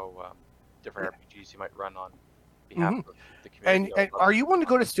at how different RPGs you might run on behalf of the community. And are you wanting to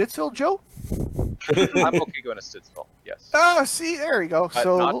go to Stittsville, Joe? I'm okay going to Stittsville. Yes. Oh, see, there you go.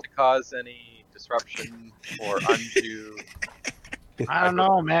 So not to cause any disruption or undue. I don't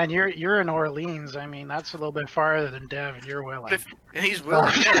know, man. You're in Orleans. I mean, that's a little bit farther than Dev, and you're willing. And he's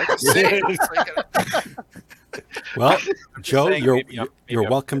willing. Yeah, I say. Well, Joe, saying, you're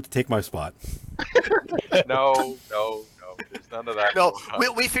welcome to take my spot. No. There's none of that. No,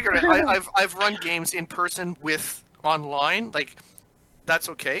 we figured it. I've run games in person with online. Like, that's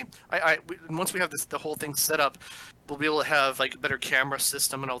okay. Once we have the whole thing set up, we'll be able to have like a better camera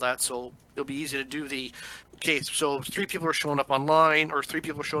system and all that. So it'll be easy to do so 3 people are showing up online, or 3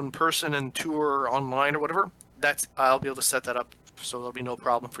 people are showing in person, and 2 are online or whatever. I'll be able to set that up, so there'll be no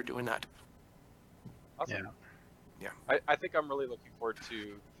problem for doing that. Awesome. Yeah. I think I'm really looking forward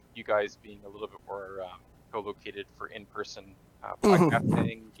to you guys being a little bit more co-located for in-person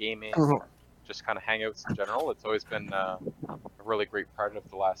podcasting, gaming, just kind of hangouts in general. It's always been a really great part of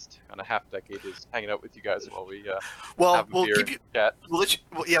the last kind of half decade is hanging out with you guys while we have a beer and chat. We'll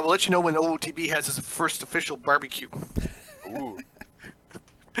let you know when OOTB has its first official barbecue. Ooh.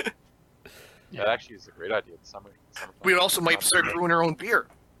 That actually is a great idea. The summer We also might start brewing our own beer.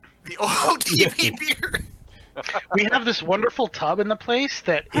 The OOTB beer. We have this wonderful tub in the place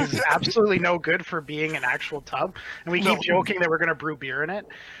that is absolutely no good for being an actual tub, and we keep joking that we're going to brew beer in it.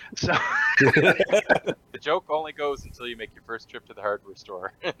 So the joke only goes until you make your first trip to the hardware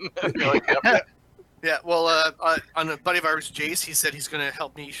store. Yeah, well, on a buddy of ours, Jace, he said he's going to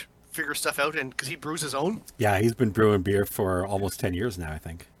help me figure stuff out, and because he brews his own. Yeah, he's been brewing beer for almost 10 years now, I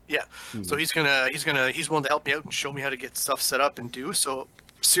think. Yeah, so he's willing to help me out and show me how to get stuff set up and do. So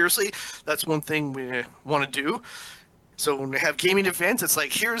seriously, that's one thing we want to do. So when we have gaming events, it's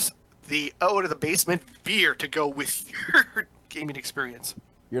like, here's the Out of the Basement beer to go with your gaming experience.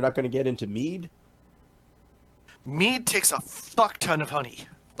 You're not going to get into mead? Mead takes a fuck ton of honey.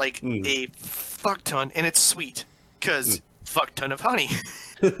 Like a fuck ton, and it's sweet. Because fuck ton of honey.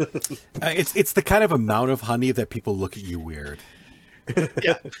 It's the kind of amount of honey that people look at you weird.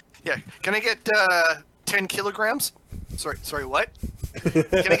 Yeah. Can I get 10 kilograms? Sorry, what?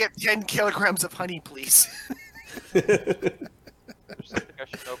 Can I get 10 kilograms of honey, please? There's something I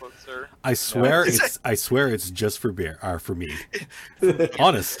should know about, sir. I swear it's just for beer, or for mead.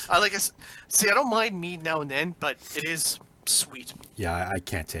 Honest. I don't mind mead now and then, but it is sweet. Yeah, I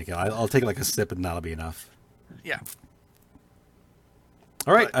can't take it. I'll take like a sip and that'll be enough. Yeah.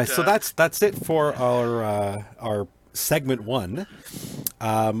 All right, so that's it for our segment 1.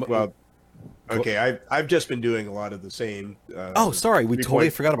 Okay, I've just been doing a lot of the same. Sorry, we totally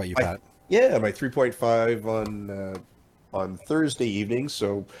forgot about you, Pat. My 3.5 on Thursday evening.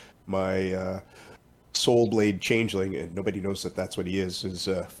 So my Soul Blade Changeling, and nobody knows that that's what he is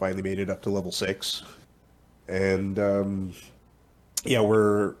finally made it up to level 6. And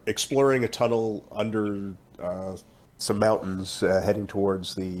we're exploring a tunnel under some mountains heading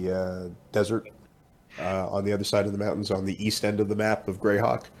towards the desert. On the other side of the mountains, on the east end of the map of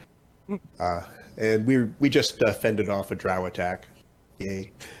Greyhawk. And we just fended off a drow attack.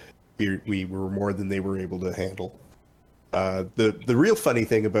 Yay. We were more than they were able to handle. The real funny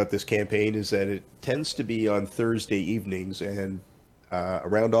thing about this campaign is that it tends to be on Thursday evenings, and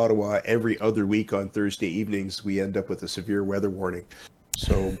around Ottawa, every other week on Thursday evenings, we end up with a severe weather warning.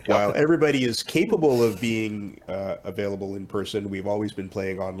 So while everybody is capable of being available in person, we've always been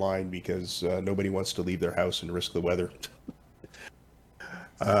playing online because nobody wants to leave their house and risk the weather.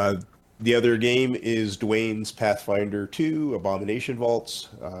 The other game is Dwayne's Pathfinder 2 Abomination Vaults.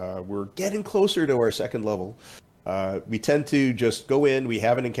 We're getting closer to our 2nd level. We tend to just go in, we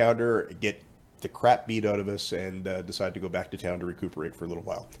have an encounter, get the crap beat out of us, and decide to go back to town to recuperate for a little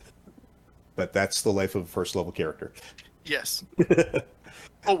while. But that's the life of a 1st level character. Yes.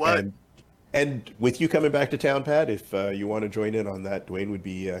 Oh, what? And with you coming back to town, Pat, if you want to join in on that, Dwayne would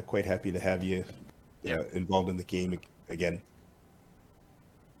be quite happy to have you involved in the game again.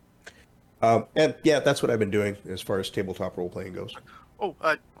 And yeah, that's what I've been doing as far as tabletop role playing goes. Oh,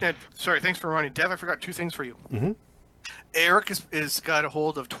 Ned, sorry, thanks for reminding. Dev, I forgot 2 things for you. Mm-hmm. Eric is got a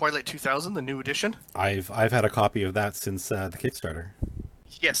hold of Twilight 2000, the new edition. I've had a copy of that since the Kickstarter.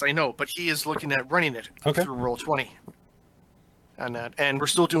 Yes, I know, but he is looking at running it Okay. through Roll20. And we're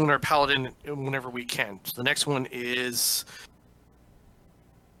still doing our Paladin whenever we can. So the next one is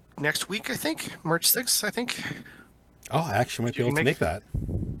next week, I think, March 6th, I think. Oh, I actually might be able to make that.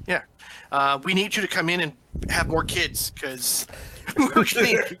 Yeah. We need you to come in and have more kids, because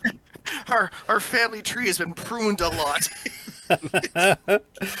our family tree has been pruned a lot.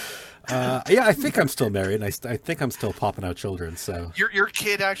 Yeah, I think I'm still married. And I think I'm still popping out children. So Your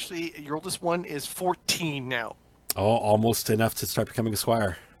kid, actually, your oldest one is 14 now. oh, almost enough to start becoming a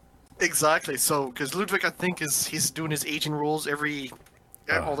squire. Exactly. So, because Ludwig, I think, he's doing his aging rules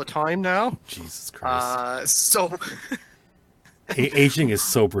all the time now. Jesus Christ! So. Aging is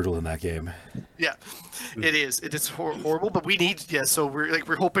so brutal in that game. Yeah, it is. It is horrible, but we need. Yeah, so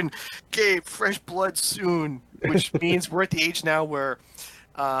we're hoping, okay, fresh blood soon, which means we're at the age now where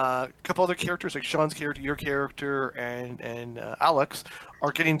a couple other characters like Sean's character, your character, and Alex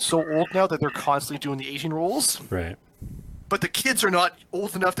are getting so old now that they're constantly doing the aging roles. Right. But the kids are not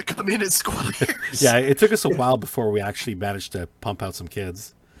old enough to come in as squires. Yeah, it took us a while before we actually managed to pump out some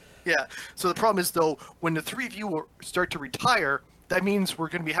kids. Yeah. So the problem is, though, when the 3 of you start to retire, that means we're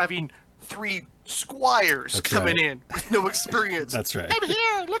going to be having 3 squires coming in with no experience. That's right. I'm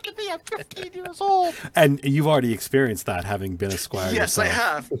here. Look at me. I'm 15 years old. And you've already experienced that, having been a squire Yes, yourself. I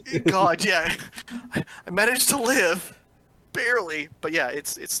have. God, yeah. I managed to live, barely, but yeah,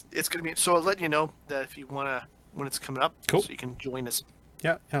 it's going to be. So I'll let you know that if you want to, when it's coming up, Cool. so you can join us.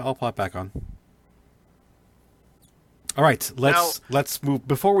 Yeah, I'll pop back on. All right, let's move.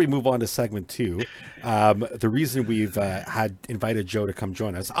 Before we move on to segment 2, the reason we've had invited Joe to come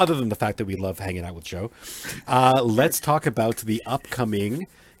join us, other than the fact that we love hanging out with Joe, let's talk about the upcoming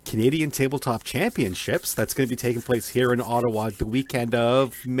Canadian Tabletop Championships that's going to be taking place here in Ottawa the weekend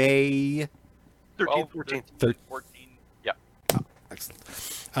of May 13th, 14th. 14. Yeah.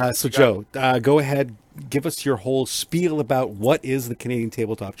 Excellent. So Joe, go ahead, give us your whole spiel about what is the Canadian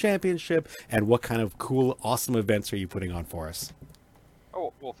Tabletop Championship and what kind of cool, awesome events are you putting on for us?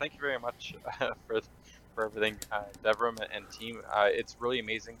 Oh, well, thank you very much for everything, Devram and team. It's really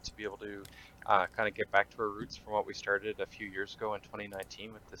amazing to be able to kind of get back to our roots from what we started a few years ago in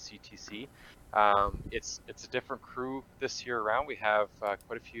 2019 with the CTC. It's a different crew this year around. We have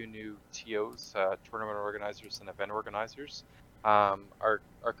quite a few new TOs, tournament organizers and event organizers.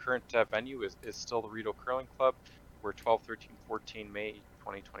 Our current venue is still the Rideau Curling Club. We're 12, 13, 14 May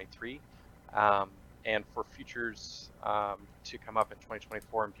 2023. And for futures to come up in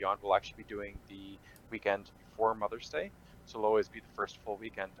 2024 and beyond, we'll actually be doing the weekend before Mother's Day. So it'll always be the first full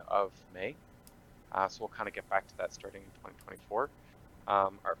weekend of May. So we'll kind of get back to that starting in 2024.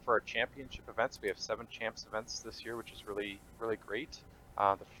 For our championship events, we have 7 champs events this year, which is really, really great.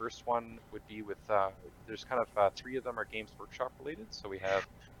 The first one would be with, there's kind of 3 of them are Games Workshop related. So we have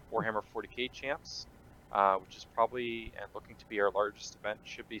Warhammer 40k champs, which is probably, and looking to be our largest event,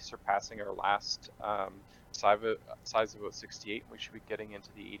 should be surpassing our last size of about 68. We should be getting into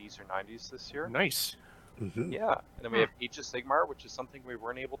the 80s or 90s this year. Nice. Mm-hmm. Yeah, and then we have Age of Sigmar, which is something we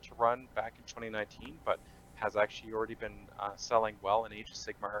weren't able to run back in 2019, but has actually already been selling well. And Age of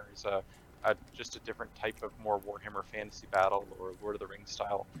Sigmar is just a different type of more Warhammer Fantasy Battle or Lord of the Rings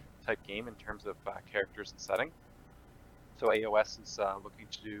style type game in terms of characters and setting. So AOS is looking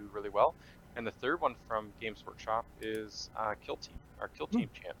to do really well. And the third one from Games Workshop is Kill Team, our Kill Team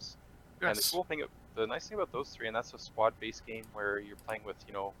champs. And the cool thing, the nice thing about those 3, and that's a squad-based game where you're playing with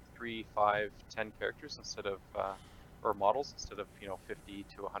 3, 5, 10 characters instead of or models instead of 50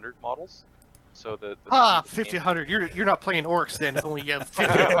 to 100 models. So the 50, 100. You're not playing orcs then. If only you have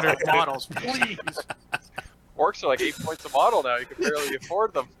 50, 100 models. Please. Orcs are like 8 points a model now. You can barely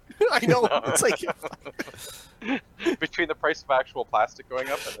afford them. I know. It's like between the price of actual plastic going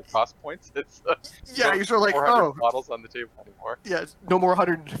up and the cost points, it's yeah. You're sort of like, 400 models on the table anymore. Yeah, no more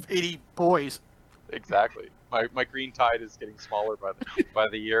 180 boys. Exactly. My green tide is getting smaller by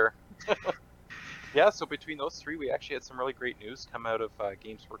the year. Yeah, so between those 3, we actually had some really great news come out of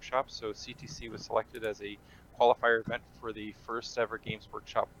Games Workshop. So CTC was selected as a qualifier event for the first ever Games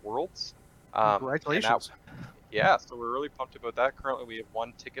Workshop Worlds. Congratulations. Yeah, so we're really pumped about that. Currently, we have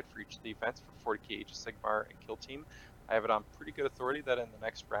 1 ticket for each of the events for 40k, Age of Sigmar, and Kill Team. I have it on pretty good authority that in the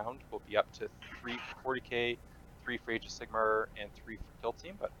next round we'll be up to 3 40k, 3 for Age of Sigmar and 3 for Kill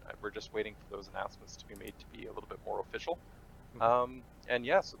Team, but we're just waiting for those announcements to be made to be a little bit more official. And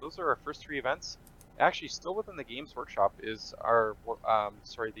yeah, so those are our first 3 events. Actually, still within the Games Workshop is our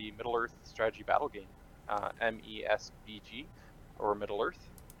the Middle Earth strategy battle game, MESBG, or Middle Earth.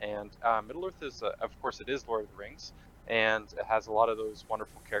 And Middle Earth is, of course, it is Lord of the Rings, and it has a lot of those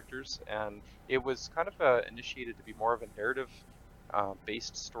wonderful characters. And it was kind of initiated to be more of a narrative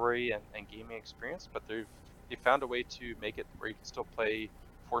based story and gaming experience, but they found a way to make it where you can still play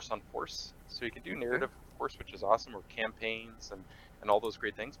force on force. So you can do narrative, of course, which is awesome, or campaigns and all those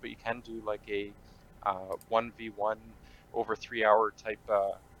great things, but you can do like a 1v1 over 3 hour type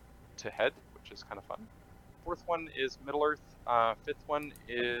to head, which is kind of fun. 4th one is Middle Earth. 5th one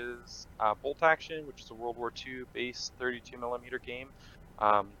is Bolt Action, which is a World War II based 32mm game.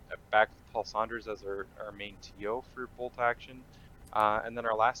 Back with Paul Saunders as our main TO for Bolt Action. And then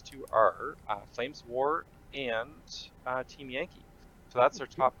our last 2 are Flames of War and Team Yankee. So that's our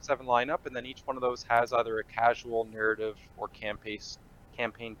top 7 lineup, and then each one of those has either a casual, narrative, or campaign-based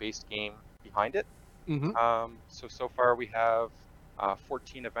game behind it. So far we have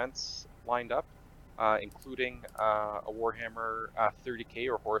 14 events lined up, including a Warhammer 30k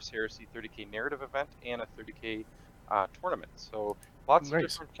or Horus Heresy 30k narrative event and a 30k tournament. So lots of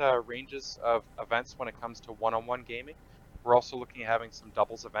different ranges of events when it comes to one-on-one gaming. We're also looking at having some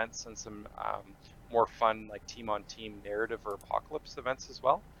doubles events and some more fun, like team-on-team narrative or apocalypse events as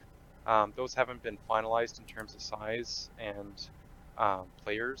well. Those haven't been finalized in terms of size and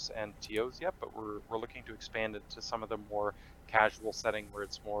players and TOs yet, but we're looking to expand into some of the more casual setting where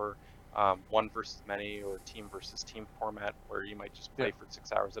it's more one versus many or team versus team format, where you might just play for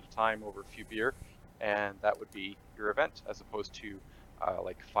 6 hours at a time over a few beer, and that would be your event, as opposed to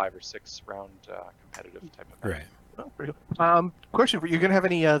like 5 or 6 round competitive type of event. Right. Oh, pretty good. Question for you: gonna have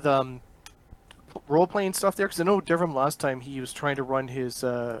any of the role playing stuff there? Because I know Devram last time he was trying to run his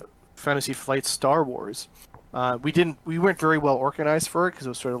Fantasy Flight Star Wars. We weren't very well organized for it because it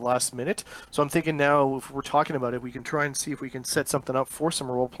was sort of last minute. So I'm thinking now, if we're talking about it, we can try and see if we can set something up for some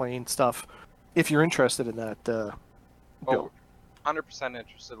role playing stuff. If you're interested in that. 100%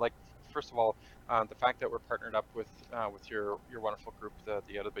 interested. Like, first of all, the fact that we're partnered up with your wonderful group, the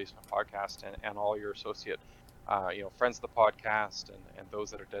Out of the Basement podcast, and all your associate friends of the podcast and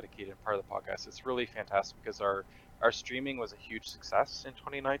those that are dedicated and part of the podcast, it's really fantastic because our streaming was a huge success in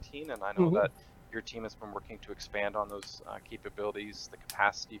 2019, and I know that your team has been working to expand on those capabilities, the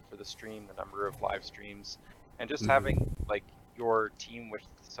capacity for the stream, the number of live streams, and just having like your team with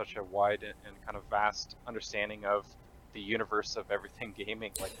such a wide and kind of vast understanding of the universe of everything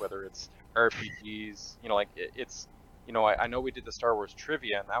gaming, like whether it's RPGs, I know we did the Star Wars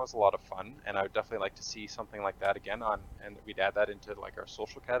trivia, and that was a lot of fun, and I would definitely like to see something like that again and we'd add that into like our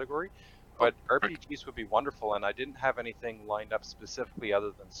social category. But RPGs would be wonderful, and I didn't have anything lined up specifically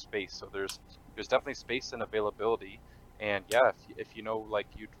other than space. So there's definitely space and availability, and yeah, if you know, like,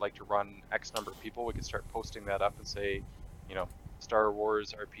 you'd like to run X number of people, we could start posting that up and say, Star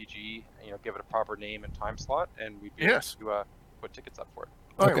Wars RPG, give it a proper name and time slot, and we'd be able to put tickets up for it.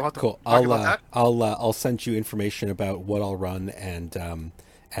 Okay, cool. I'll send you information about what I'll run and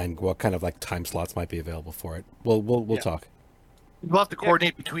what kind of like time slots might be available for it. We'll talk. We'll have to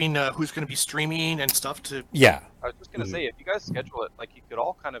coordinate between who's going to be streaming and stuff to. Yeah. I was just going to say, if you guys schedule it, like, you could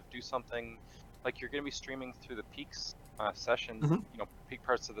all kind of do something, like, you're going to be streaming through the peaks sessions, peak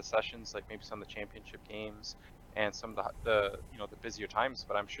parts of the sessions, like maybe some of the championship games and some of the busier times.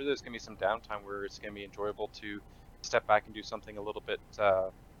 But I'm sure there's going to be some downtime where it's going to be enjoyable to step back and do something a little bit.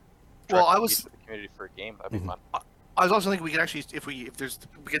 The community for a game. That'd be fun. I was also thinking we could actually, if we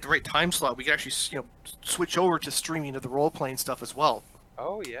get the right time slot, we could actually switch over to streaming of the role playing stuff as well.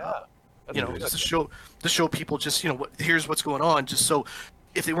 Oh yeah. Just to show people just here's what's going on, just so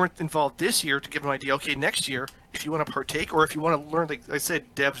if they weren't involved this year, to give them an idea. Okay, next year, if you want to partake, or if you want to learn, like I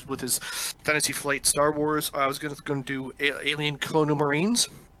said, Debs with his Fantasy Flight Star Wars, I was going to do Alien Colonial Marines,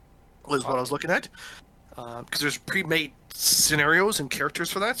 was what I was looking at, because there's pre-made scenarios and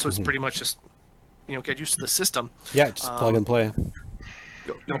characters for that, so it's pretty much just get used to the system. Yeah, just plug and play.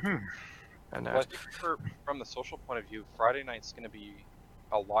 And I think from the social point of view, Friday night's going to be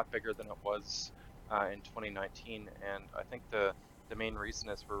a lot bigger than it was in 2019, and I think the main reason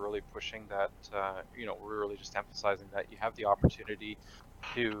is we're really pushing that. We're really just emphasizing that you have the opportunity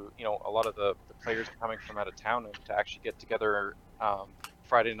to, a lot of the players coming from out of town, and to actually get together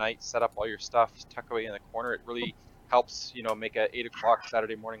Friday night, set up all your stuff, tuck away in the corner. It really helps, make a 8 o'clock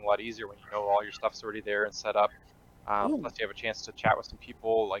Saturday morning a lot easier when all your stuff's already there and set up. Plus you have a chance to chat with some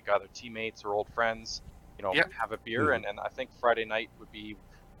people, like either teammates or old friends, have a beer. And I think Friday night would be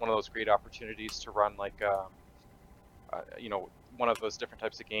one of those great opportunities to run like one of those different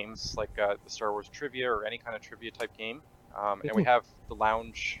types of games like the Star Wars trivia or any kind of trivia type game. And we have the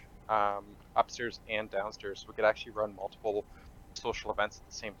lounge upstairs and downstairs, so we could actually run multiple social events at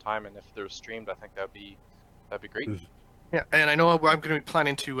the same time. And if they're streamed, I think that'd be great. Yeah, and I know I'm going to be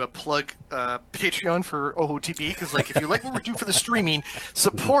planning to plug Patreon for OOTB, because like if you like what we do for the streaming,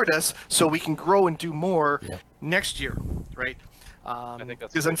 support us so we can grow and do more next year, right? I think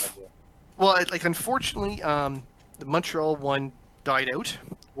that's a good idea. Well, unfortunately, the Montreal one died out,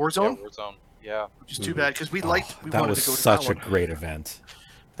 Warzone. Yeah, Warzone. Yeah. Which is too bad, because we that wanted was to go to such that a one. great event.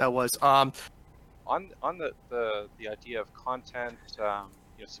 That was. On the idea of content,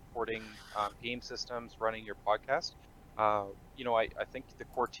 supporting game systems, running your podcast. I think the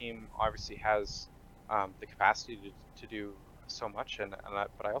core team obviously has the capacity to do so much,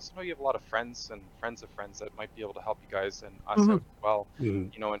 but I also know you have a lot of friends and friends of friends that might be able to help you guys and us out as well.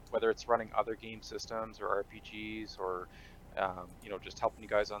 And whether it's running other game systems or RPGs or just helping you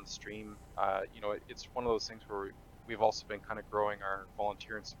guys on the stream, it's one of those things where we've also been kind of growing our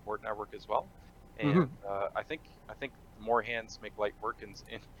volunteer and support network as well. And I think more hands make light work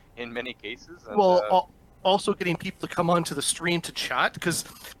in many cases. And, also getting people to come onto the stream to chat, because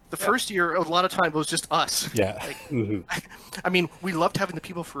the first year a lot of time it was just us. Yeah. I mean, we loved having the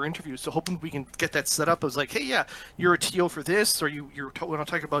people for interviews, so hoping we can get that set up. I was like, hey, yeah, you're a TO for this, or you're want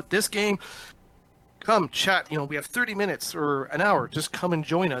to talk about this game, come chat. We have 30 minutes or an hour, just come and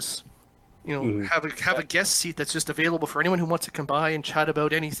join us. Have a guest seat that's just available for anyone who wants to come by and chat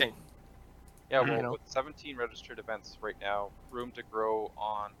about anything. Yeah, well, with 17 registered events right now, room to grow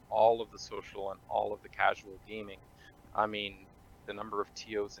on all of the social and all of the casual gaming. I mean, the number of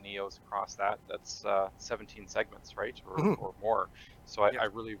TOs and EOs across that's 17 segments, right? Or more. So I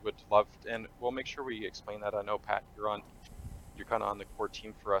really would love, and we'll make sure we explain that. I know, Pat, you're kind of on the core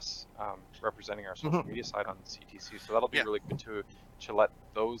team for us, representing our social media side on the CTC. So that'll be really good to let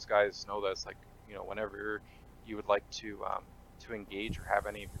those guys know that it's like, whenever you would like to engage or have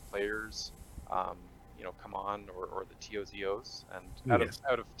any of your players come on, or the TOs, EOs, and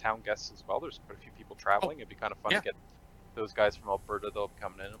out of town guests as well. There's quite a few people traveling. It'd be kind of fun to get those guys from Alberta. They'll be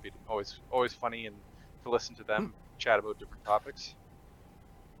coming in. It'll be always funny and to listen to them chat about different topics.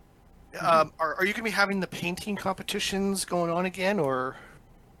 Are you going to be having the painting competitions going on again, or?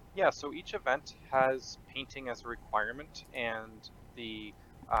 Yeah, so each event has painting as a requirement, and the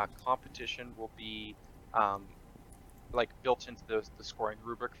competition will be built into the scoring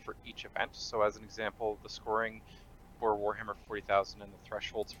rubric for each event. So as an example, the scoring for Warhammer 40,000 and the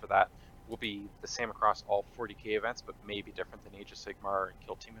thresholds for that will be the same across all 40k events, but maybe different than Age of Sigmar and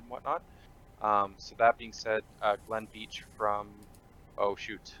Kill Team and whatnot. So that being said, Glenn Beach from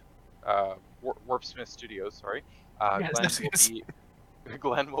Warpsmith Studios, sorry.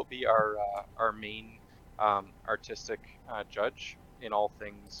 Glenn will be our main artistic judge in all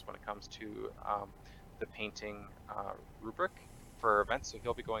things when it comes to the painting rubric for our events. So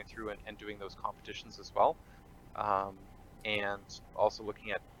he'll be going through and doing those competitions as well. And also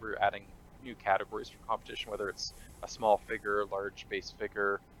we're adding new categories for competition, whether it's a small figure, large base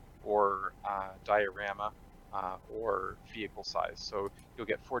figure, or diorama, or vehicle size. So you'll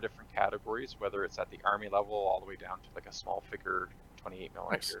get 4 different categories, whether it's at the army level all the way down to a small figure, 28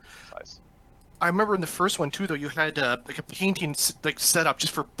 millimeter size. I remember in the first one too, though, you had a painting set up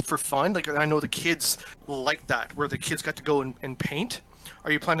just for fun. I know the kids liked that, where the kids got to go and paint.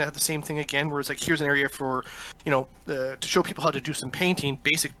 Are you planning to have the same thing again, where it's here's an area for to show people how to do some painting,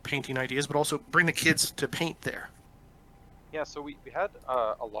 basic painting ideas, but also bring the kids to paint there? Yeah, so we had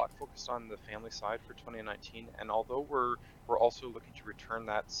a lot focused on the family side for 2019, and although we're also looking to return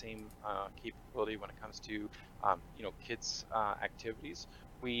that same capability when it comes to kids activities,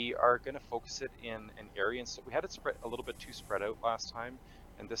 we are going to focus it in an area. And so we had it spread a little bit too spread out last time,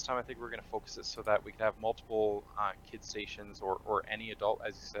 and this time I think we're going to focus it so that we can have multiple kid stations or any adult.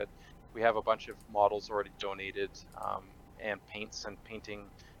 As you said, we have a bunch of models already donated, and paints and painting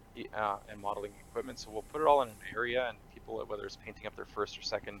and modeling equipment. So we'll put it all in an area, and people, whether it's painting up their first or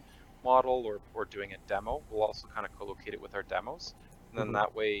second model or doing a demo, we'll also kind of co-locate it with our demos. And then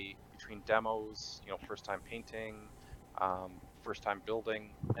that way, between demos, first time painting, first time building,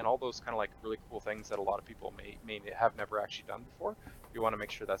 and all those kind of really cool things that a lot of people may have never actually done before, we want to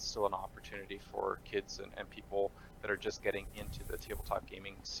make sure that's still an opportunity for kids and people that are just getting into the tabletop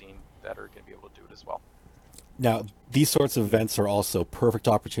gaming scene that are going to be able to do it as well. Now, these sorts of events are also perfect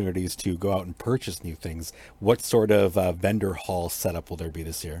opportunities to go out and purchase new things. What sort of vendor hall setup will there be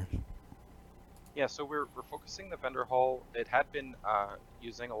this year? Yeah, so we're focusing the vendor hall. It had been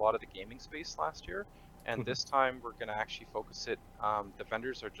using a lot of the gaming space last year, and this time we're going to actually focus it. The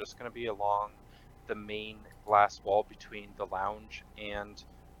vendors are just going to be along the main glass wall between the lounge and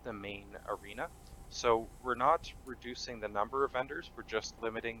the main arena. So we're not reducing the number of vendors, we're just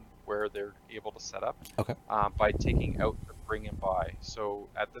limiting where they're able to set up by taking out the bring and buy. So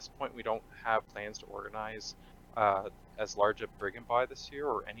at this point, we don't have plans to organize as large a bring and buy this year,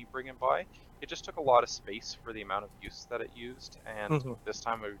 or any bring and buy. It just took a lot of space for the amount of use that it used, and this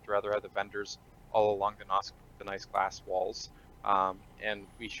time we'd rather have the vendors all along the nice glass walls. And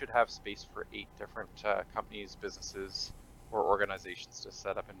we should have space for 8 different companies, businesses, or organizations to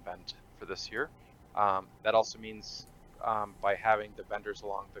set up and vent for this year. That also means by having the vendors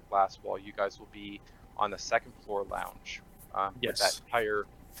along the glass wall, you guys will be on the second floor lounge with that entire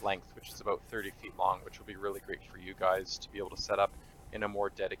length, which is about 30 feet long, which will be really great for you guys to be able to set up in a more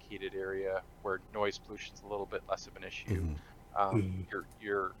dedicated area where noise pollution is a little bit less of an issue.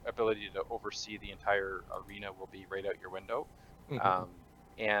 Your ability to oversee the entire arena will be right out your window,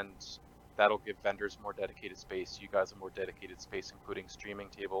 and that'll give vendors more dedicated space. You guys have more dedicated space, including streaming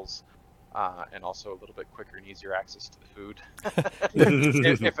tables, and also a little bit quicker and easier access to the food.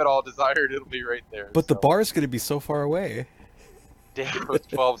 if at all desired, it'll be right there. But the bar is going to be so far away. Dan goes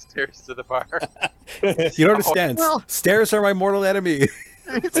 12 stairs to the bar. You don't understand. well. Stairs are my mortal enemy.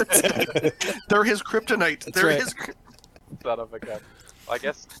 They're his kryptonite. That's They're right. his. Son of a gun. I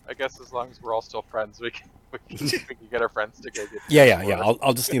guess as long as we're all still friends, we can get our friends to go get. Yeah.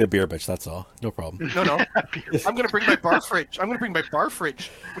 I'll just need a beer, bitch. That's all. No problem. No. I'm gonna bring my bar fridge. What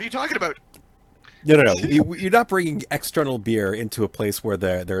are you talking about? No. You're not bringing external beer into a place where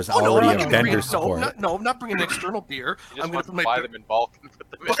there's already a vendor support. I'm not bringing external beer. You I'm just gonna want to buy them in bulk and put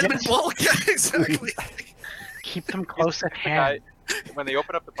them in. Buy them in bulk. Yeah, exactly. Keep them close at The guy, hand. when they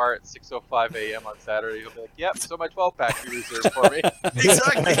open up the bar at 6:05 a.m. on Saturday, he'll be like, "Yep, so my 12-pack you reserved for me."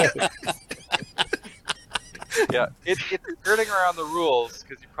 Exactly. Yeah, it's skirting around the rules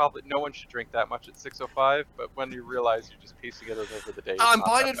because no one should drink that much at 6:05. But when you realize you're just piecing it over the day, I'm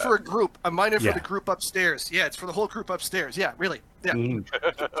buying it for a group. I'm buying it for the group upstairs. Yeah, it's for the whole group upstairs. Yeah, really. Yeah.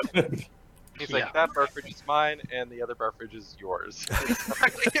 He's like, that bar fridge is mine, and the other bar fridge is yours.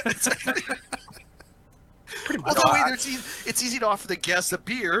 Pretty Well, much. that way it's easy to offer the guests a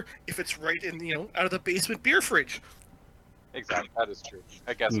beer if it's right in out of the basement beer fridge. Exactly, that is true.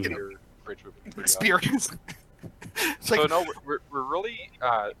 I guess your fridge would be pretty Experience. So no, we're really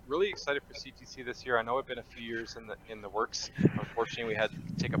really excited for CTC this year. I know it's been a few years in the works. Unfortunately, we had to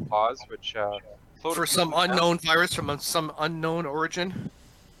take a pause, which for some unknown virus from some unknown origin.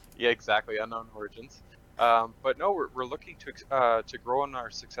 Yeah, exactly, unknown origins. But no, we're looking to grow on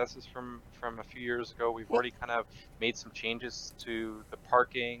our successes from a few years ago. We've already kind of made some changes to the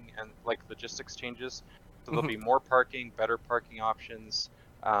parking and like logistics changes. So there'll be more parking, better parking options.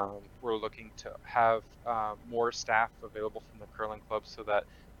 We're looking to have more staff available from the curling club so that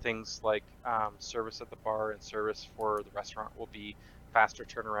things like service at the bar and service for the restaurant will be faster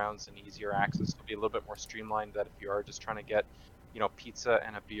turnarounds and easier access. It'll be a little bit more streamlined, that if you are just trying to get pizza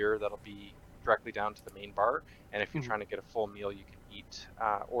and a beer, that'll be directly down to the main bar, and if you're trying to get a full meal, you can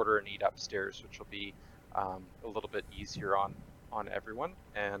order and eat upstairs, which will be a little bit easier on everyone.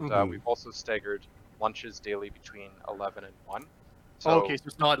 And we've also staggered lunches daily between 11 and 1. So okay, so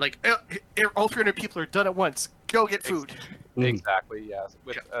it's not like all 300 people are done at once. Go get food. Exactly, yeah.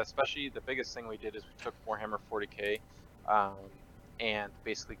 With especially the biggest thing we did is we took Warhammer 40K and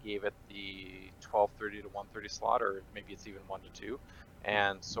basically gave it the 12:30 to 1:30 slot, or maybe it's even 1 to 2.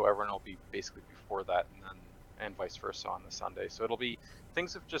 And so everyone will be basically before that, and vice versa on the Sunday. So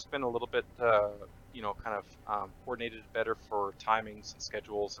things have just been a little bit, coordinated better for timings and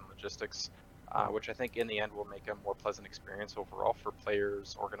schedules and logistics, which I think in the end will make a more pleasant experience overall for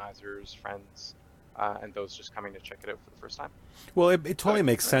players, organizers, friends, and those just coming to check it out for the first time. Well, it totally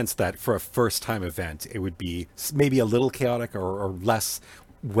makes sense that for a first-time event, it would be maybe a little chaotic or less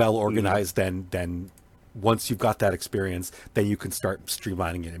well organized than once you've got that experience, then you can start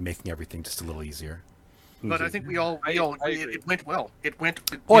streamlining it and making everything just a little easier. But I think we all agree it went well. It went.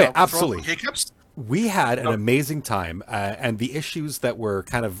 Yeah, absolutely. Hiccups. We had an amazing time, and the issues that were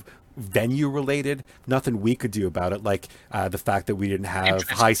kind of venue related, nothing we could do about it, like the fact that we didn't have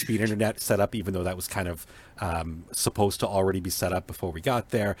high-speed internet set up, even though that was kind of supposed to already be set up before we got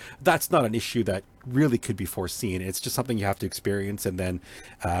there. That's not an issue that really could be foreseen. It's just something you have to experience and then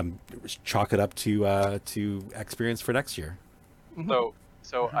chalk it up to experience for next year.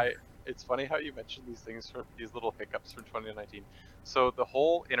 So it's funny how you mentioned these things from these little hiccups from 2019. So the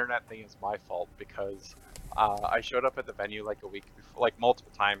whole internet thing is my fault because I showed up at the venue like a week before, like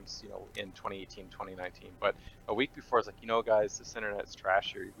multiple times, in 2018, 2019. But a week before, I was like, guys, this internet's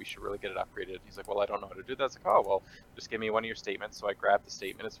trash here. We should really get it upgraded. He's like, well, I don't know how to do that. I was like, oh, well, just give me one of your statements. So I grabbed the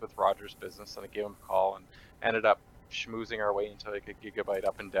statement. It's with Rogers Business, and I gave him a call and ended up schmoozing our way into like a gigabyte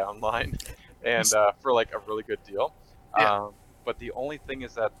up and down line, and for like a really good deal. Yeah. But the only thing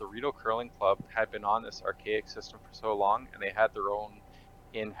is that the Rideau Curling Club had been on this archaic system for so long, and they had their own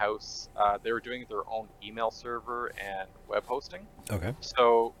in-house. They were doing their own email server and web hosting. Okay.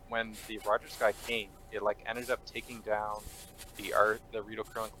 So when the Rogers guy came, it like ended up taking down the Rideau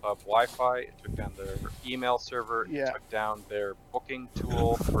Curling Club Wi-Fi. It took down their email server. Yeah. It took down their booking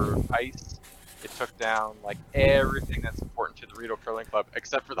tool for ice. It took down like everything that's important to the Rideau Curling Club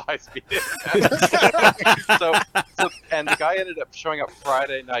except for the high-speed internet. so and the guy ended up showing up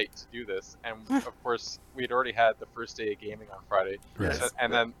Friday night to do this, and of course we'd already had the first day of gaming on Friday. Right. So,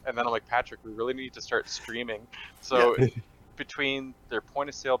 and then I'm like, Patrick, we really need to start streaming. So between their point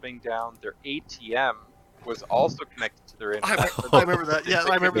of sale being down, their ATM was also connected to their internet. I remember that. Yeah,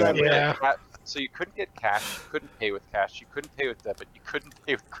 I remember that. Yeah. So you couldn't get cash, you couldn't pay with cash, you couldn't pay with debit, you couldn't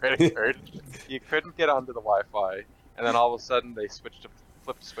pay with credit card, you couldn't get onto the Wi-Fi, and then all of a sudden they switched to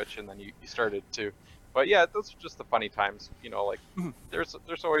flip switch, and then you started to. But yeah, those are just the funny times, like there's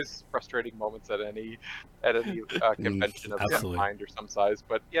always frustrating moments at any convention of some Absolutely. kind or some size.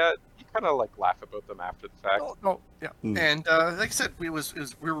 But yeah, you kind of like laugh about them after the fact. No, yeah. And like I said, we were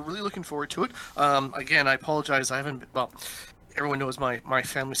really looking forward to it. Again, I apologize. I haven't. Well, everyone knows my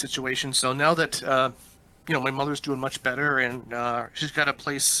family situation. So now that my mother's doing much better, and she's got a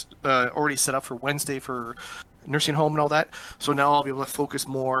place already set up for Wednesday for nursing home and all that. So now I'll be able to focus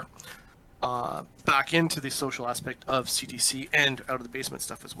more back into the social aspect of CTC and out of the basement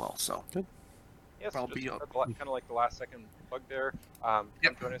stuff as well. So Yes, I'll just be kind of like the last second plug there. Come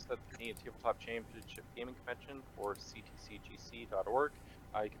join us at the Canadian Tabletop Championship Gaming Convention for ctcgc.org.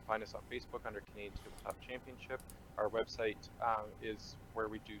 You can find us on Facebook under Canadian Tabletop Championship. Our website is where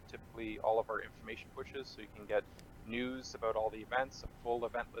we do typically all of our information pushes, so you can get news about all the events, a full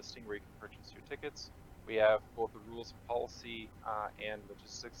event listing where you can purchase your tickets. We have both the rules and policy and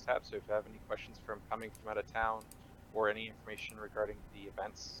logistics tab, so if you have any questions from coming from out of town or any information regarding the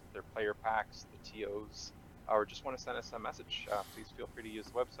events, their player packs, the TOs, or just want to send us a message, please feel free to use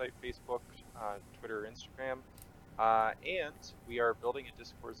the website, Facebook, Twitter, Instagram. And we are building a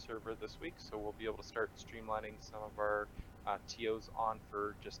Discord server this week, so we'll be able to start streamlining some of our TOs on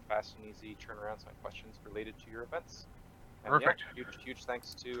for just fast and easy turnarounds on questions related to your events. And Perfect. Yeah, huge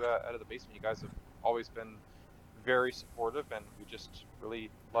thanks to Out of the Basement. You guys have always been very supportive, and we just really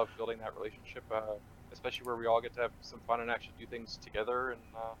love building that relationship, especially where we all get to have some fun and actually do things together and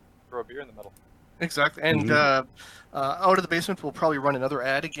throw a beer in the middle. Exactly. And Out of the Basement will probably run another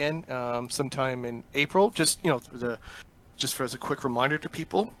ad again sometime in April. Just for as a quick reminder to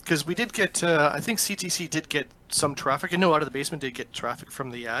people, because we did get I think CTC did get some traffic. I know Out of the Basement did get traffic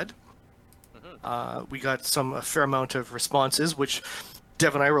from the ad. We got a fair amount of responses, which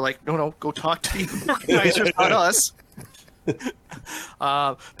Dev and I were like, no, go talk to the organizers, not us. But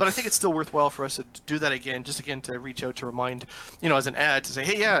I think it's still worthwhile for us to do that again, just again to reach out to remind, as an ad to say,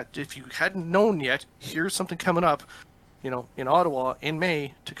 hey, yeah, if you hadn't known yet, here's something coming up, in Ottawa in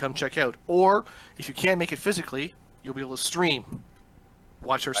May to come check out. Or if you can't make it physically, you'll be able to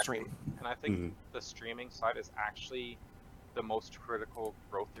watch our stream. And I think the streaming side is actually the most critical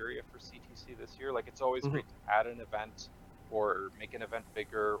growth area for CTC this year. Like, it's always great to add an event or make an event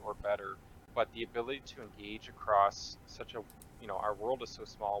bigger or better, but the ability to engage across such a, our world is so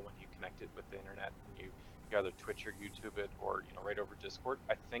small when you connect it with the internet, and you either Twitch or YouTube it, or right over Discord.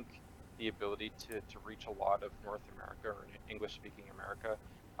 I think the ability to reach a lot of North America or English-speaking America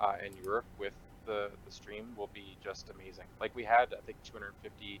and Europe with the stream will be just amazing. Like, we had, I think,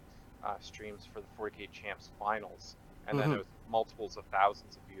 250 streams for the 40K Champs finals, and then it was multiples of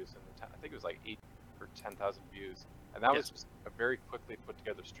thousands of views, and I think it was like 8 or 10,000 views. And that was just a very quickly put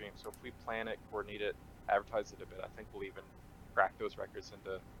together stream. So if we plan it, coordinate it, advertise it a bit, I think we'll even crack those records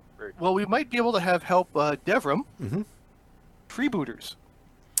into very. Well, we might be able to have help Devram, freebooters.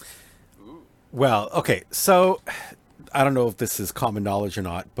 Ooh. Well, okay, so I don't know if this is common knowledge or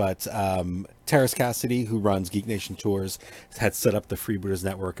not, but Terrace Cassidy, who runs Geek Nation Tours, had set up the Freebooters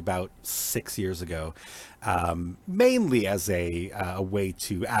Network about 6 years ago, mainly as a way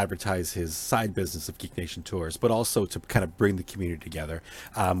to advertise his side business of Geek Nation Tours, but also to kind of bring the community together.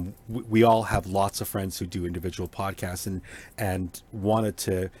 We all have lots of friends who do individual podcasts and wanted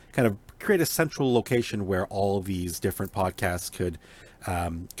to kind of create a central location where all of these different podcasts could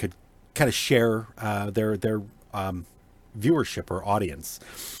kind of share their viewership or audience.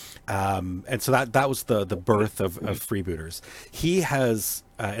 And so that was the birth of Freebooters. He has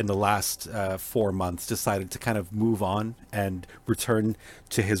in the last 4 months decided to kind of move on and return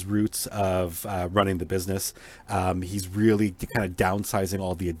to his roots of running the business. He's really kind of downsizing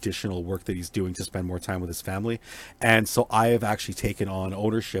all the additional work that he's doing to spend more time with his family. And so I have actually taken on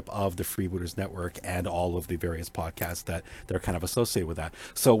ownership of the Freebooters Network and all of the various podcasts that they're kind of associated with that.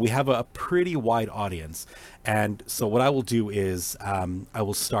 So we have a pretty wide audience. And so what I will do is I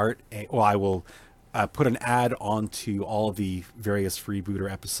will put an ad onto all the various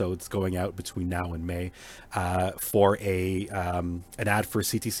Freebooter episodes going out between now and May for an ad for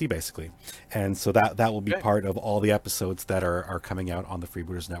CTC, basically. And so that will be part of all the episodes that are coming out on the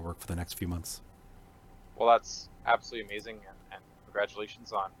Freebooters Network for the next few months. Well, that's absolutely amazing, and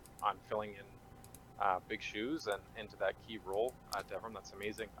congratulations on filling in big shoes and into that key role, Devram. That's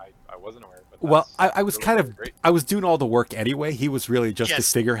amazing. I wasn't aware, but well, I was really, kind of really great. I was doing all the work anyway. He was really just the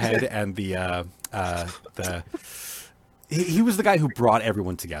figurehead and he was the guy who brought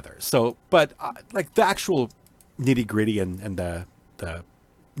everyone together. So, but like the actual nitty gritty and the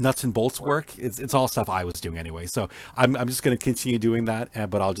nuts and bolts work, it's all stuff I was doing anyway. So I'm just going to continue doing that,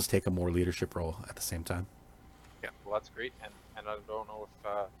 but I'll just take a more leadership role at the same time. Yeah, well, that's great. And I don't know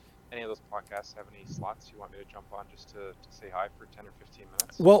if any of those podcasts have any slots you want me to jump on just to say hi for 10 or 15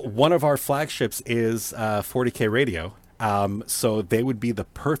 minutes? Well, one of our flagships is 40K Radio. So they would be the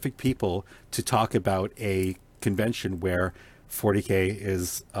perfect people to talk about a convention where 40K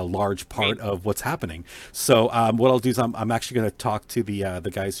is a large part of what's happening. So what I'll do is I'm actually going to talk to the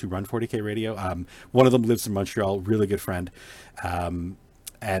guys who run 40K Radio. One of them lives in Montreal, really good friend. And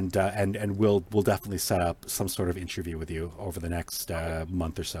we'll definitely set up some sort of interview with you over the next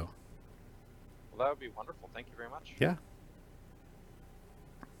month or so. Well, that would be wonderful. Thank you very much. Yeah.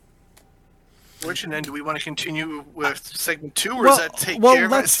 Which, and then do we want to continue with segment 2, or does that take care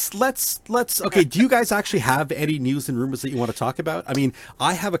of it? Let's. Okay, do you guys actually have any news and rumors that you want to talk about? I mean,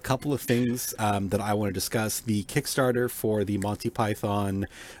 I have a couple of things that I want to discuss. The Kickstarter for the Monty Python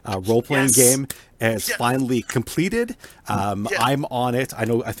role-playing game has finally completed. I'm on it.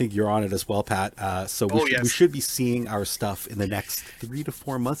 I think you're on it as well, Pat. So we should be seeing our stuff in the next 3 to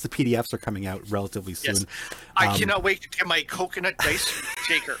 4 months. The PDFs are coming out relatively soon. Yes. I cannot wait to get my coconut dice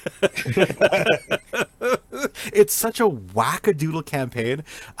shaker. It's such a wackadoodle campaign.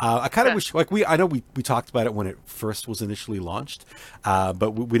 I kind of wish, I know we talked about it when it first was initially launched,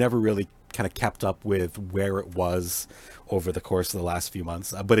 but we never really kind of kept up with where it was over the course of the last few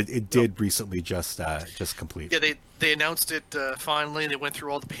months. But it did recently just complete. Yeah, they announced it finally. They went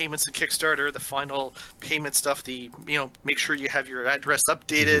through all the payments in Kickstarter, the final payment stuff. Make sure you have your address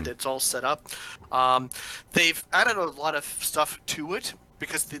updated. It's all set up. They've added a lot of stuff to it,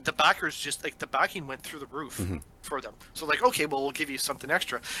 because the backers just the backing went through the roof for them. So okay, well, we'll give you something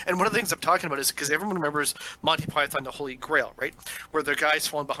extra. And one of the things I'm talking about is because everyone remembers Monty Python, the Holy Grail, right? Where the guys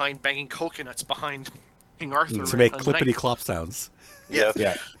falling behind banging coconuts behind King Arthur to make clippity clop sounds. Yeah.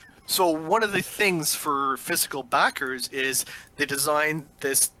 Yeah. So one of the things for physical backers is they designed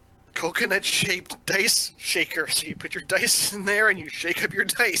this coconut-shaped dice shaker. So you put your dice in there and you shake up your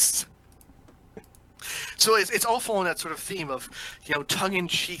dice. So it's all following that sort of theme of,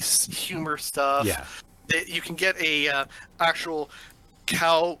 tongue-in-cheek humor stuff. Yeah. You can get a actual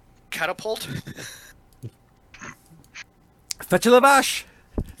cow catapult. Fetch a lavash.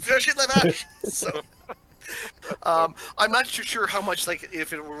 Fetch a lavash. So, I'm not too sure how much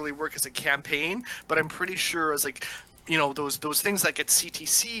if it will really work as a campaign, but I'm pretty sure as those things that get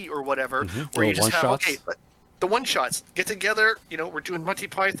CTC or whatever, where you just have the one shots get together. We're doing Monty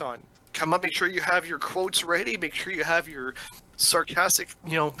Python. Come up, make sure you have your quotes ready, make sure you have your sarcastic,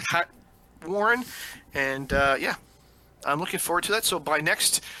 hat worn, and I'm looking forward to that. So by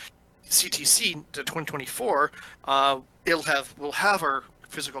next CTC to 2024, we'll have our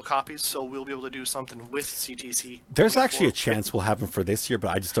physical copies, so we'll be able to do something with CTC. There's actually a chance we'll have them for this year, but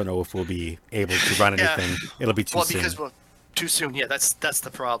I just don't know if we'll be able to run anything. It'll be too soon. Too soon. Yeah, that's the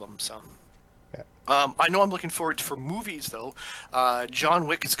problem. So. I know I'm looking forward for movies, though. John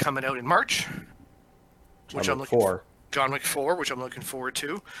Wick is coming out in March, which I'm looking for. John Wick 4, which I'm looking forward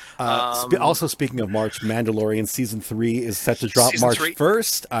to. Also, speaking of March, Mandalorian Season 3 is set to drop March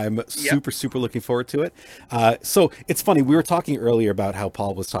 1st. I'm super looking forward to it. So it's funny, we were talking earlier about how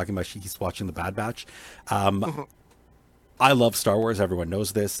Paul was talking about he's watching The Bad Batch. I love Star Wars, everyone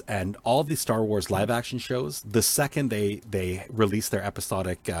knows this, and all the Star Wars live-action shows, the second they release their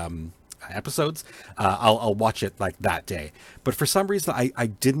episodic episodes, I'll watch it like that day. But for some reason, I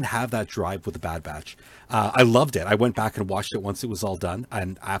didn't have that drive with the Bad Batch. I loved it. I went back and watched it once it was all done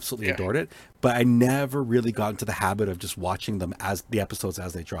and absolutely adored it. But I never really got into the habit of just watching them as the episodes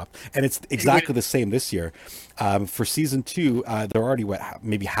as they dropped. And it's exactly the same this year. For season 2, they're already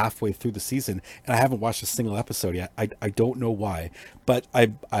maybe halfway through the season, and I haven't watched a single episode yet. I don't know why, but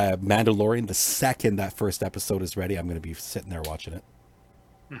Mandalorian, the second that first episode is ready, I'm going to be sitting there watching it.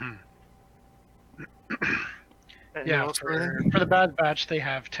 Yeah, for the Bad Batch, they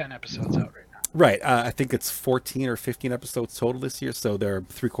have 10 episodes out right now. Right. I think it's 14 or 15 episodes total this year, so they're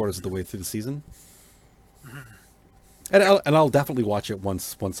 3/4 of the way through the season. And I'll definitely watch it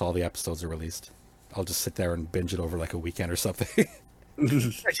once all the episodes are released. I'll just sit there and binge it over like a weekend or something.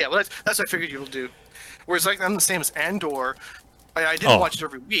 Yeah, well, that's what I figured you'll do. Whereas, like, I'm the same as Andor. I didn't watch it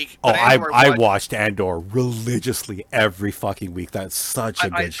every week. But I watched Andor religiously every fucking week. That's such a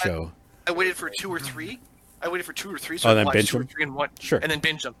good show. I waited for 2 or 3. So then I watched binge 2 or them? 3 in one. Sure. And then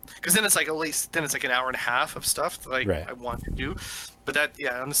binge them. Because then it's like an hour and a half of stuff that I want to do. But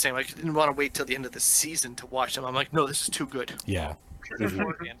I'm the same. I didn't want to wait till the end of the season to watch them. I'm like, no, this is too good. Yeah. Is there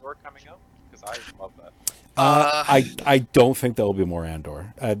more Andor coming out? Because I love that. I don't think there will be more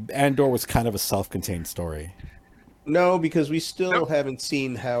Andor. Andor was kind of a self-contained story. No, because we still haven't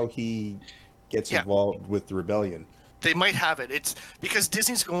seen how he gets involved with the rebellion. They might have it. It's because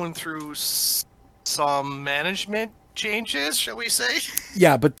Disney's going through some management changes, shall we say?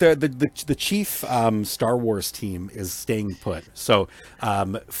 Yeah, but the chief Star Wars team is staying put. So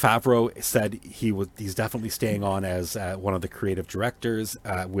Favreau said he's definitely staying on as one of the creative directors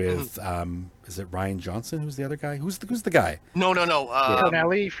with is it Ryan Johnson? Who's the other guy? Who's the guy? No.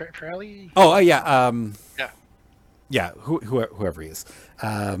 Farrelly. Oh yeah. Yeah, whoever he is.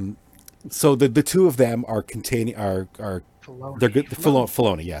 So the two of them are Filoni. they're good.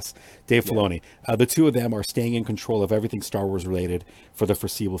 Filoni, yes, Dave Filoni. The two of them are staying in control of everything Star Wars related for the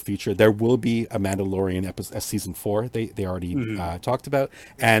foreseeable future. There will be a Mandalorian season 4. They already talked about,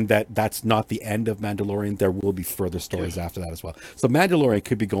 and that's not the end of Mandalorian. There will be further stories after that as well. So Mandalorian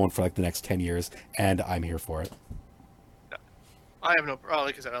could be going for like the next 10 years, and I'm here for it. I have no.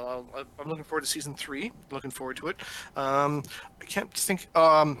 Like I said, I'm looking forward to season 3. Looking forward to it. I can't think.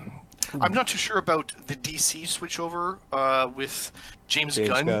 I'm not too sure about the DC switchover with James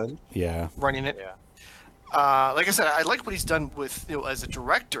Gunn. Yeah, running it. Yeah. Like I said, I like what he's done with as a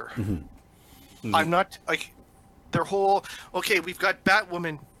director. I'm not like their whole. Okay, we've got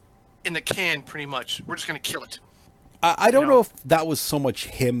Batwoman in the can, pretty much. We're just gonna kill it. I don't know if that was so much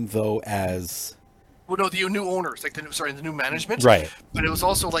him though as. Well, no, the new owners, like the new management, right? But it was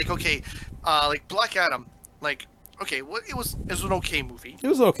also like like Black Adam, like it was an okay movie. It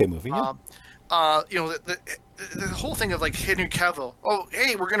was an okay movie. Yeah. The whole thing of like Henry Cavill. Oh,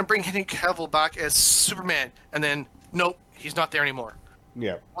 hey, we're gonna bring Henry Cavill back as Superman, and then nope, he's not there anymore.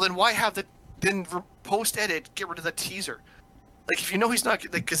 Yeah. Well, then why have post edit get rid of the teaser? Like if you know he's not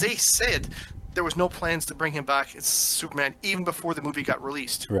because they said. There was no plans to bring him back as Superman even before the movie got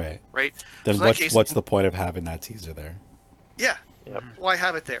released. Right. Then so what's the point of having that teaser there? Yeah. Yep. Why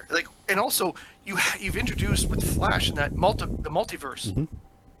have it there? Like, and also you've introduced with Flash in that the multiverse.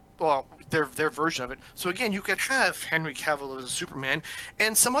 Well, their version of it. So again, you could have Henry Cavill as a Superman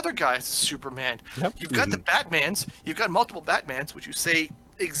and some other guy as a Superman. Yep. You've got the Batmans. You've got multiple Batmans, which you say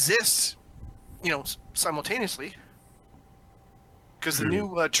exist, simultaneously. Because the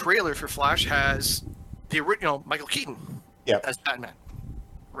new trailer for Flash has the original Michael Keaton as Batman,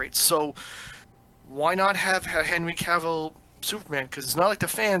 right? So why not have Henry Cavill Superman? Because it's not like the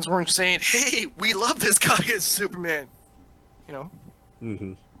fans weren't saying, "Hey, we love this guy as Superman,"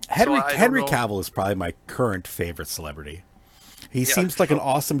 Henry Cavill is probably my current favorite celebrity. He seems like an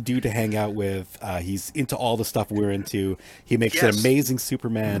awesome dude to hang out with. He's into all the stuff we're into. He makes an amazing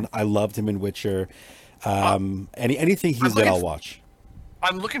Superman. I loved him in Witcher. Anything he's in, I'll watch.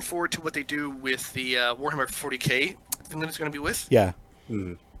 I'm looking forward to what they do with the Warhammer 40K thing that it's going to be with. Yeah.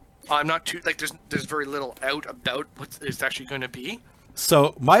 I'm not too there's very little out about what it's actually going to be.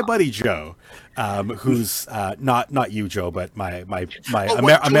 So my buddy Joe, who's not you, Joe, but my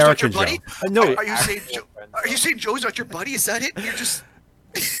American Joe. No, are you saying Joe's not your buddy? Is that it? You're just.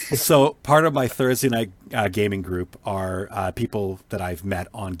 So part of my Thursday night gaming group are people that I've met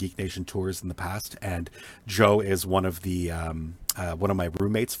on Geek Nation tours in the past, and Joe is one of my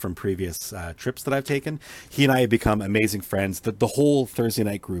roommates from previous trips that I've taken. He and I have become amazing friends. The whole Thursday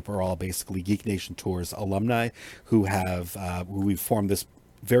night group are all basically Geek Nation tours alumni who we've formed this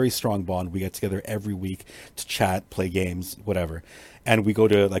very strong bond. We get together every week to chat, play games, whatever. And we go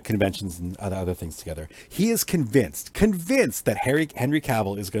to like conventions and other things together. He is convinced that Henry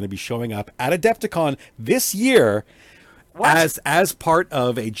Cavill is going to be showing up at Adepticon this year as part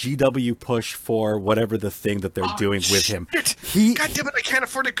of a GW push for whatever the thing that they're doing with him. God damn it, I can't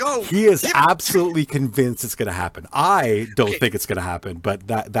afford to go. He is absolutely convinced it's going to happen. I don't think it's going to happen, but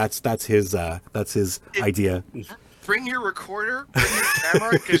that's his idea. Bring your recorder, bring your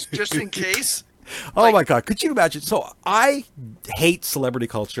camera, just in case. Oh my God. Could you imagine? So I hate celebrity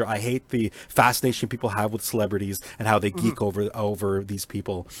culture. I hate the fascination people have with celebrities and how they geek over these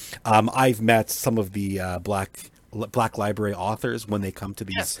people. I've met some of the Black Library authors when they come to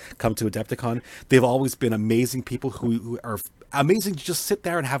Adepticon. They've always been amazing people who are amazing to just sit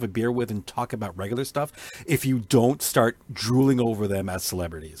there and have a beer with and talk about regular stuff if you don't start drooling over them as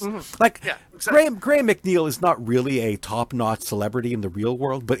celebrities. Graham McNeil is not really a top-notch celebrity in the real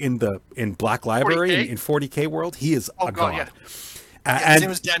world, but in Black Library 40K? in 40K world, he is a god. Yeah. And same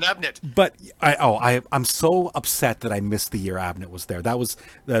as Dan Abnett. But I'm so upset that I missed the year Abnett was there. That was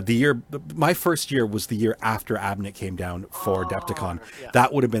the year. My first year was the year after Abnett came down for Adepticon. Yeah.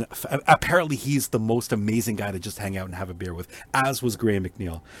 That would have been. Apparently, he's the most amazing guy to just hang out and have a beer with, as was Graham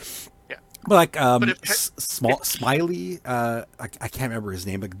McNeil. Yeah. But Smiley, I can't remember his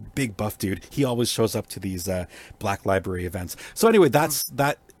name. Like big buff dude. He always shows up to these Black Library events. So anyway, that's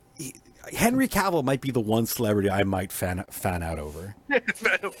that. Henry Cavill might be the one celebrity I might fan out over.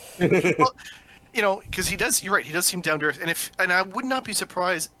 Well, because he does. You're right. He does seem down to earth, and I would not be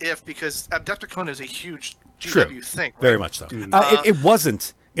surprised if, because Adepticon is a huge GW thing. Right? Very much so. It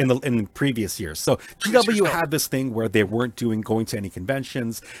wasn't in previous years. So GW had this thing where they weren't going to any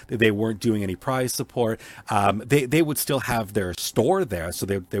conventions. They weren't doing any prize support. They would still have their store there, so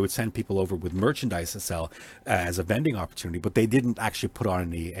they would send people over with merchandise to sell as a vending opportunity. But they didn't actually put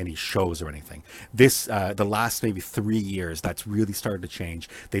on any shows or anything. The last maybe 3 years, that's really started to change.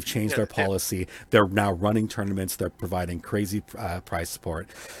 They've changed their policy. They're now running tournaments. They're providing crazy prize support.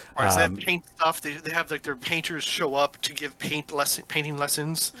 They have paint stuff. They have like their painters show up to give painting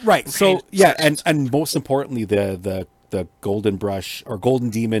lessons. Right. So and most importantly, the Golden Brush or Golden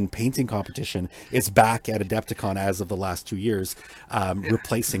Demon painting competition is back at Adepticon as of the last 2 years,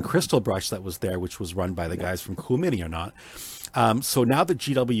 replacing Crystal Brush that was there, which was run by the guys from Cool Mini or not. So now that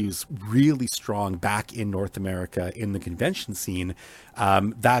GW's really strong back in North America in the convention scene,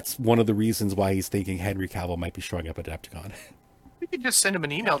 that's one of the reasons why he's thinking Henry Cavill might be showing up at Adepticon. We could just send him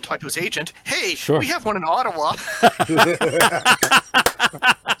an email, talk to his agent. Hey, Sure. We have one in Ottawa.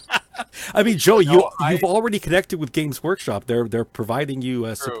 I mean, Joe, you've already connected with Games Workshop. They're providing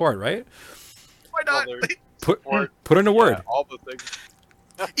you support, right? Why not? Put in a word. Yeah, all the things.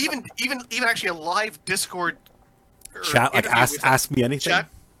 even actually a live Discord Chat, like ask me anything. Chat.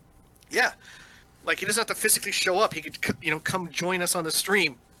 Yeah, like he doesn't have to physically show up. He could come join us on the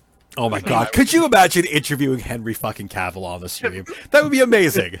stream. Oh my God! Could you imagine interviewing Henry fucking Cavill on the stream? That would be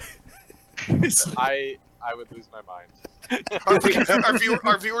amazing. I would lose my mind. Our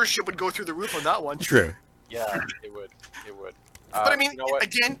viewership would go through the roof on that one. True. Yeah, it would. But I mean, you know what?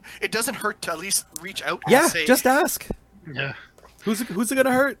 again, it doesn't hurt to at least reach out. And Yeah, say, just ask. Yeah. Who's it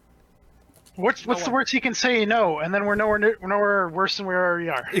gonna hurt? What's the worst he can say? No, and then we're nowhere worse than we already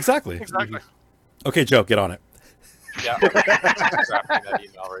are. Exactly. Exactly. Okay, Joe, get on it. Yeah, I'm drafting that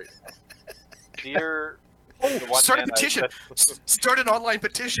email right now. Dear, Start a petition. Start an online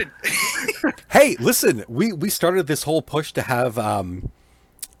petition. Hey, listen, we started this whole push to have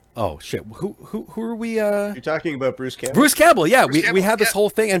oh shit, who are we? You're talking about Bruce Campbell? Bruce Campbell, yeah. Bruce we had this Campbell, whole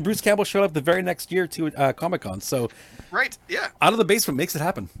thing, and Bruce Campbell showed up the very next year to Comic-Con. So Right. Yeah. Out of the Basement makes it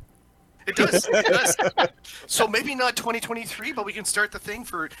happen. It does. It does. So maybe not 2023, but we can start the thing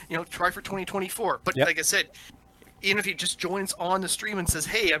for try for 2024. But Yep. like I said, even if he just joins on the stream and says,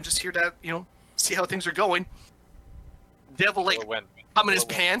 "Hey, I'm just here to see how things are going," Devil like come in his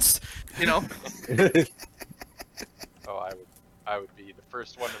pants, Oh, I would be the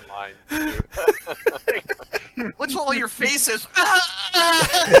first one in line. What's all your faces?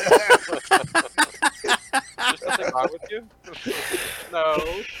 There's nothing wrong with you? No.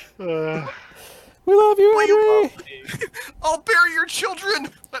 We love you, Will Henry. I'll bury your children.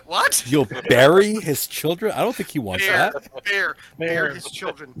 But what? You'll bury his children? I don't think he wants that. Bear his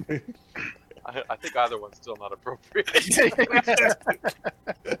children. I think either one's still not appropriate.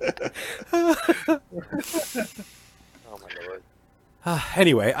 Oh my lord.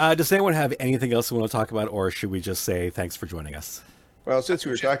 Anyway, does anyone have anything else we want to talk about, or should we just say thanks for joining us? Well, since we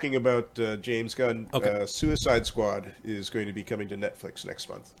were talking about James Gunn, Okay. Suicide Squad is going to be coming to Netflix next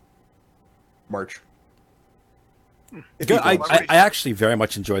month. March. Good. I actually very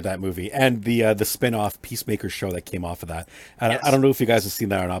much enjoyed that movie and the spin-off Peacemaker show that came off of that. And Yes. I don't know if you guys have seen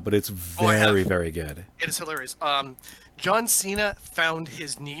that or not, but it's very, very good. It is hilarious. John Cena found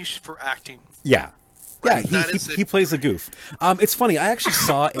his niche for acting. Yeah. Yeah, That is he plays a goof. It's funny. I actually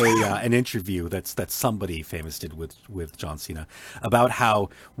saw an interview that somebody famous did with John Cena about how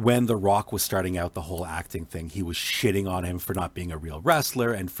when The Rock was starting out the whole acting thing, he was shitting on him for not being a real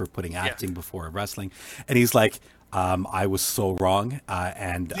wrestler and for putting acting before wrestling. And he's like, I was so wrong,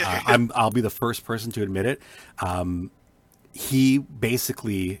 and I'll be the first person to admit it. He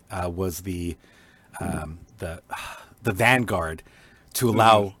basically was the vanguard to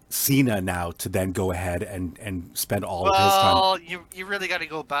allow Cena now to then go ahead and spend all of his time. Well, you really got to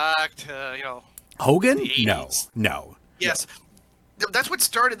go back to Hogan? the 80s. No. Yes, that's what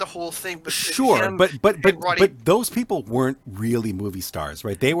started the whole thing. But Sure, him but and Roddy- those people weren't really movie stars,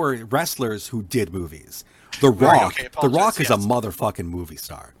 right? They were wrestlers who did movies. The Rock, Right, okay, The Rock apologize, is a yes. motherfucking movie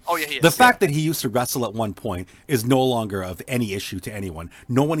star. Oh, yeah, he is, The fact that he used to wrestle at one point is no longer of any issue to anyone.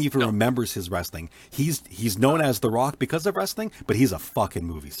 No one even remembers his wrestling. He's known as The Rock because of wrestling, but he's a fucking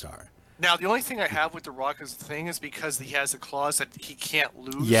movie star. Now, the only thing I have with The Rock as the thing is because he has a clause that he can't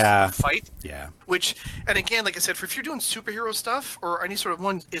lose Yeah. a fight. Yeah. Which, and again, like I said, if you're doing superhero stuff or any sort of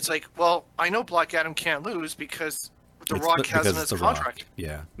one, it's like, well, I know Black Adam can't lose because The It's Rock has him because as a The Rock. contract.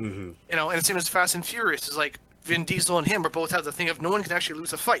 Yeah. And it's same as Fast and Furious. It's like Vin Diesel and him are both have the thing of no one can actually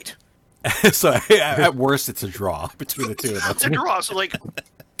lose a fight. So at worst, it's a draw between the two of It's a them. draw. So like,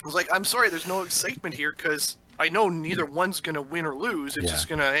 I was like, I'm sorry, there's no excitement here because I know neither one's gonna win or lose. It's Yeah. just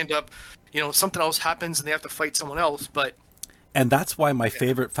gonna end up, something else happens and they have to fight someone else. But And that's why my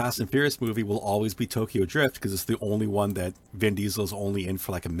favorite Fast and Furious movie will always be Tokyo Drift, because it's the only one that Vin Diesel's only in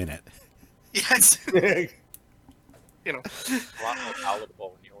for like a minute. yes, A lot more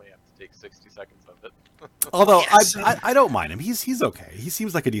palatable when you only have to take 60 seconds of it. Although Yes. I don't mind him. He's okay. He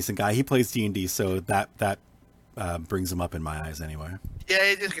seems like a decent guy. He plays D&D, so that brings him up in my eyes anyway.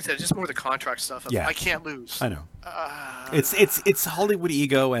 yeah. Like I said, it's just more the contract stuff. Yeah. I can't lose. I know. It's Hollywood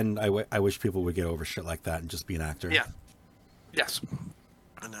ego, and I wish people would get over shit like that and just be an actor. Yeah. Yes.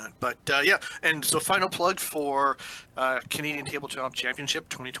 But yeah, and so final plug for Canadian Tabletop Championship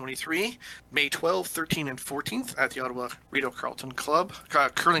 2023, May 12th, 13th, and 14th at the Ottawa Rideau Carleton Club,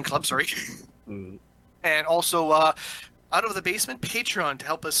 Curling Club, sorry. And also Out of the Basement Patreon to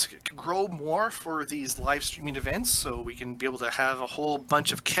help us grow more for these live streaming events, so we can be able to have a whole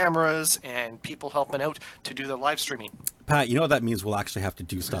bunch of cameras and people helping out to do the live streaming. Pat, you know what that means? We'll actually have to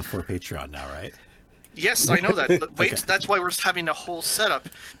do stuff for Patreon now, right? Yes, I know that. But wait, Okay. that's why we're having a whole setup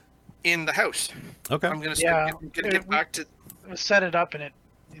in the house. Okay. I'm gonna Yeah. get back to. Set it up, and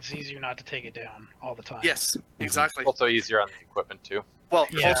it's easier not to take it down all the time. Yes, exactly. Also easier on the equipment too. Well,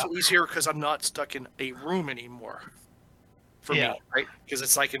 it's Yeah. also easier because I'm not stuck in a room anymore. For Yeah. me, right? Because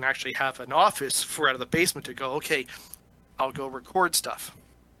it's like I can actually have an office for Out of the Basement to go. Okay, I'll go record stuff,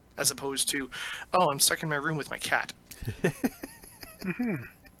 as opposed to, oh, I'm stuck in my room with my cat.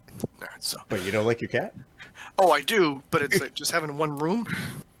 So, But you don't like your cat? oh, I do, but it's like just having one room.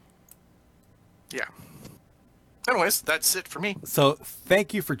 Yeah. Anyways, that's it for me. So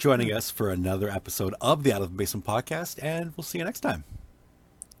thank you for joining us for another episode of the Out of the Basement podcast, and we'll see you next time.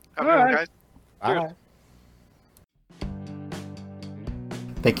 Have a good one, Alright. guys. Bye.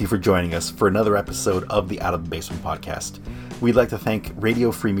 Thank you for joining us for another episode of the Out of the Basement podcast. We'd like to thank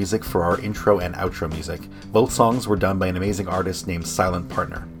Radio Free Music for our intro and outro music. Both songs were done by an amazing artist named Silent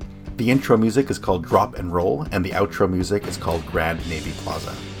Partner. The intro music is called Drop and Roll, and the outro music is called Grand Navy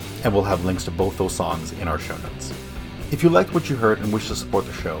Plaza. And we'll have links to both those songs in our show notes. If you liked what you heard and wish to support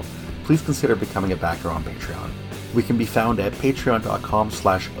the show, please consider becoming a backer on Patreon. We can be found at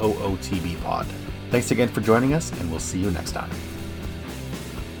patreon.com/OOTBpod. Thanks again for joining us, and we'll see you next time.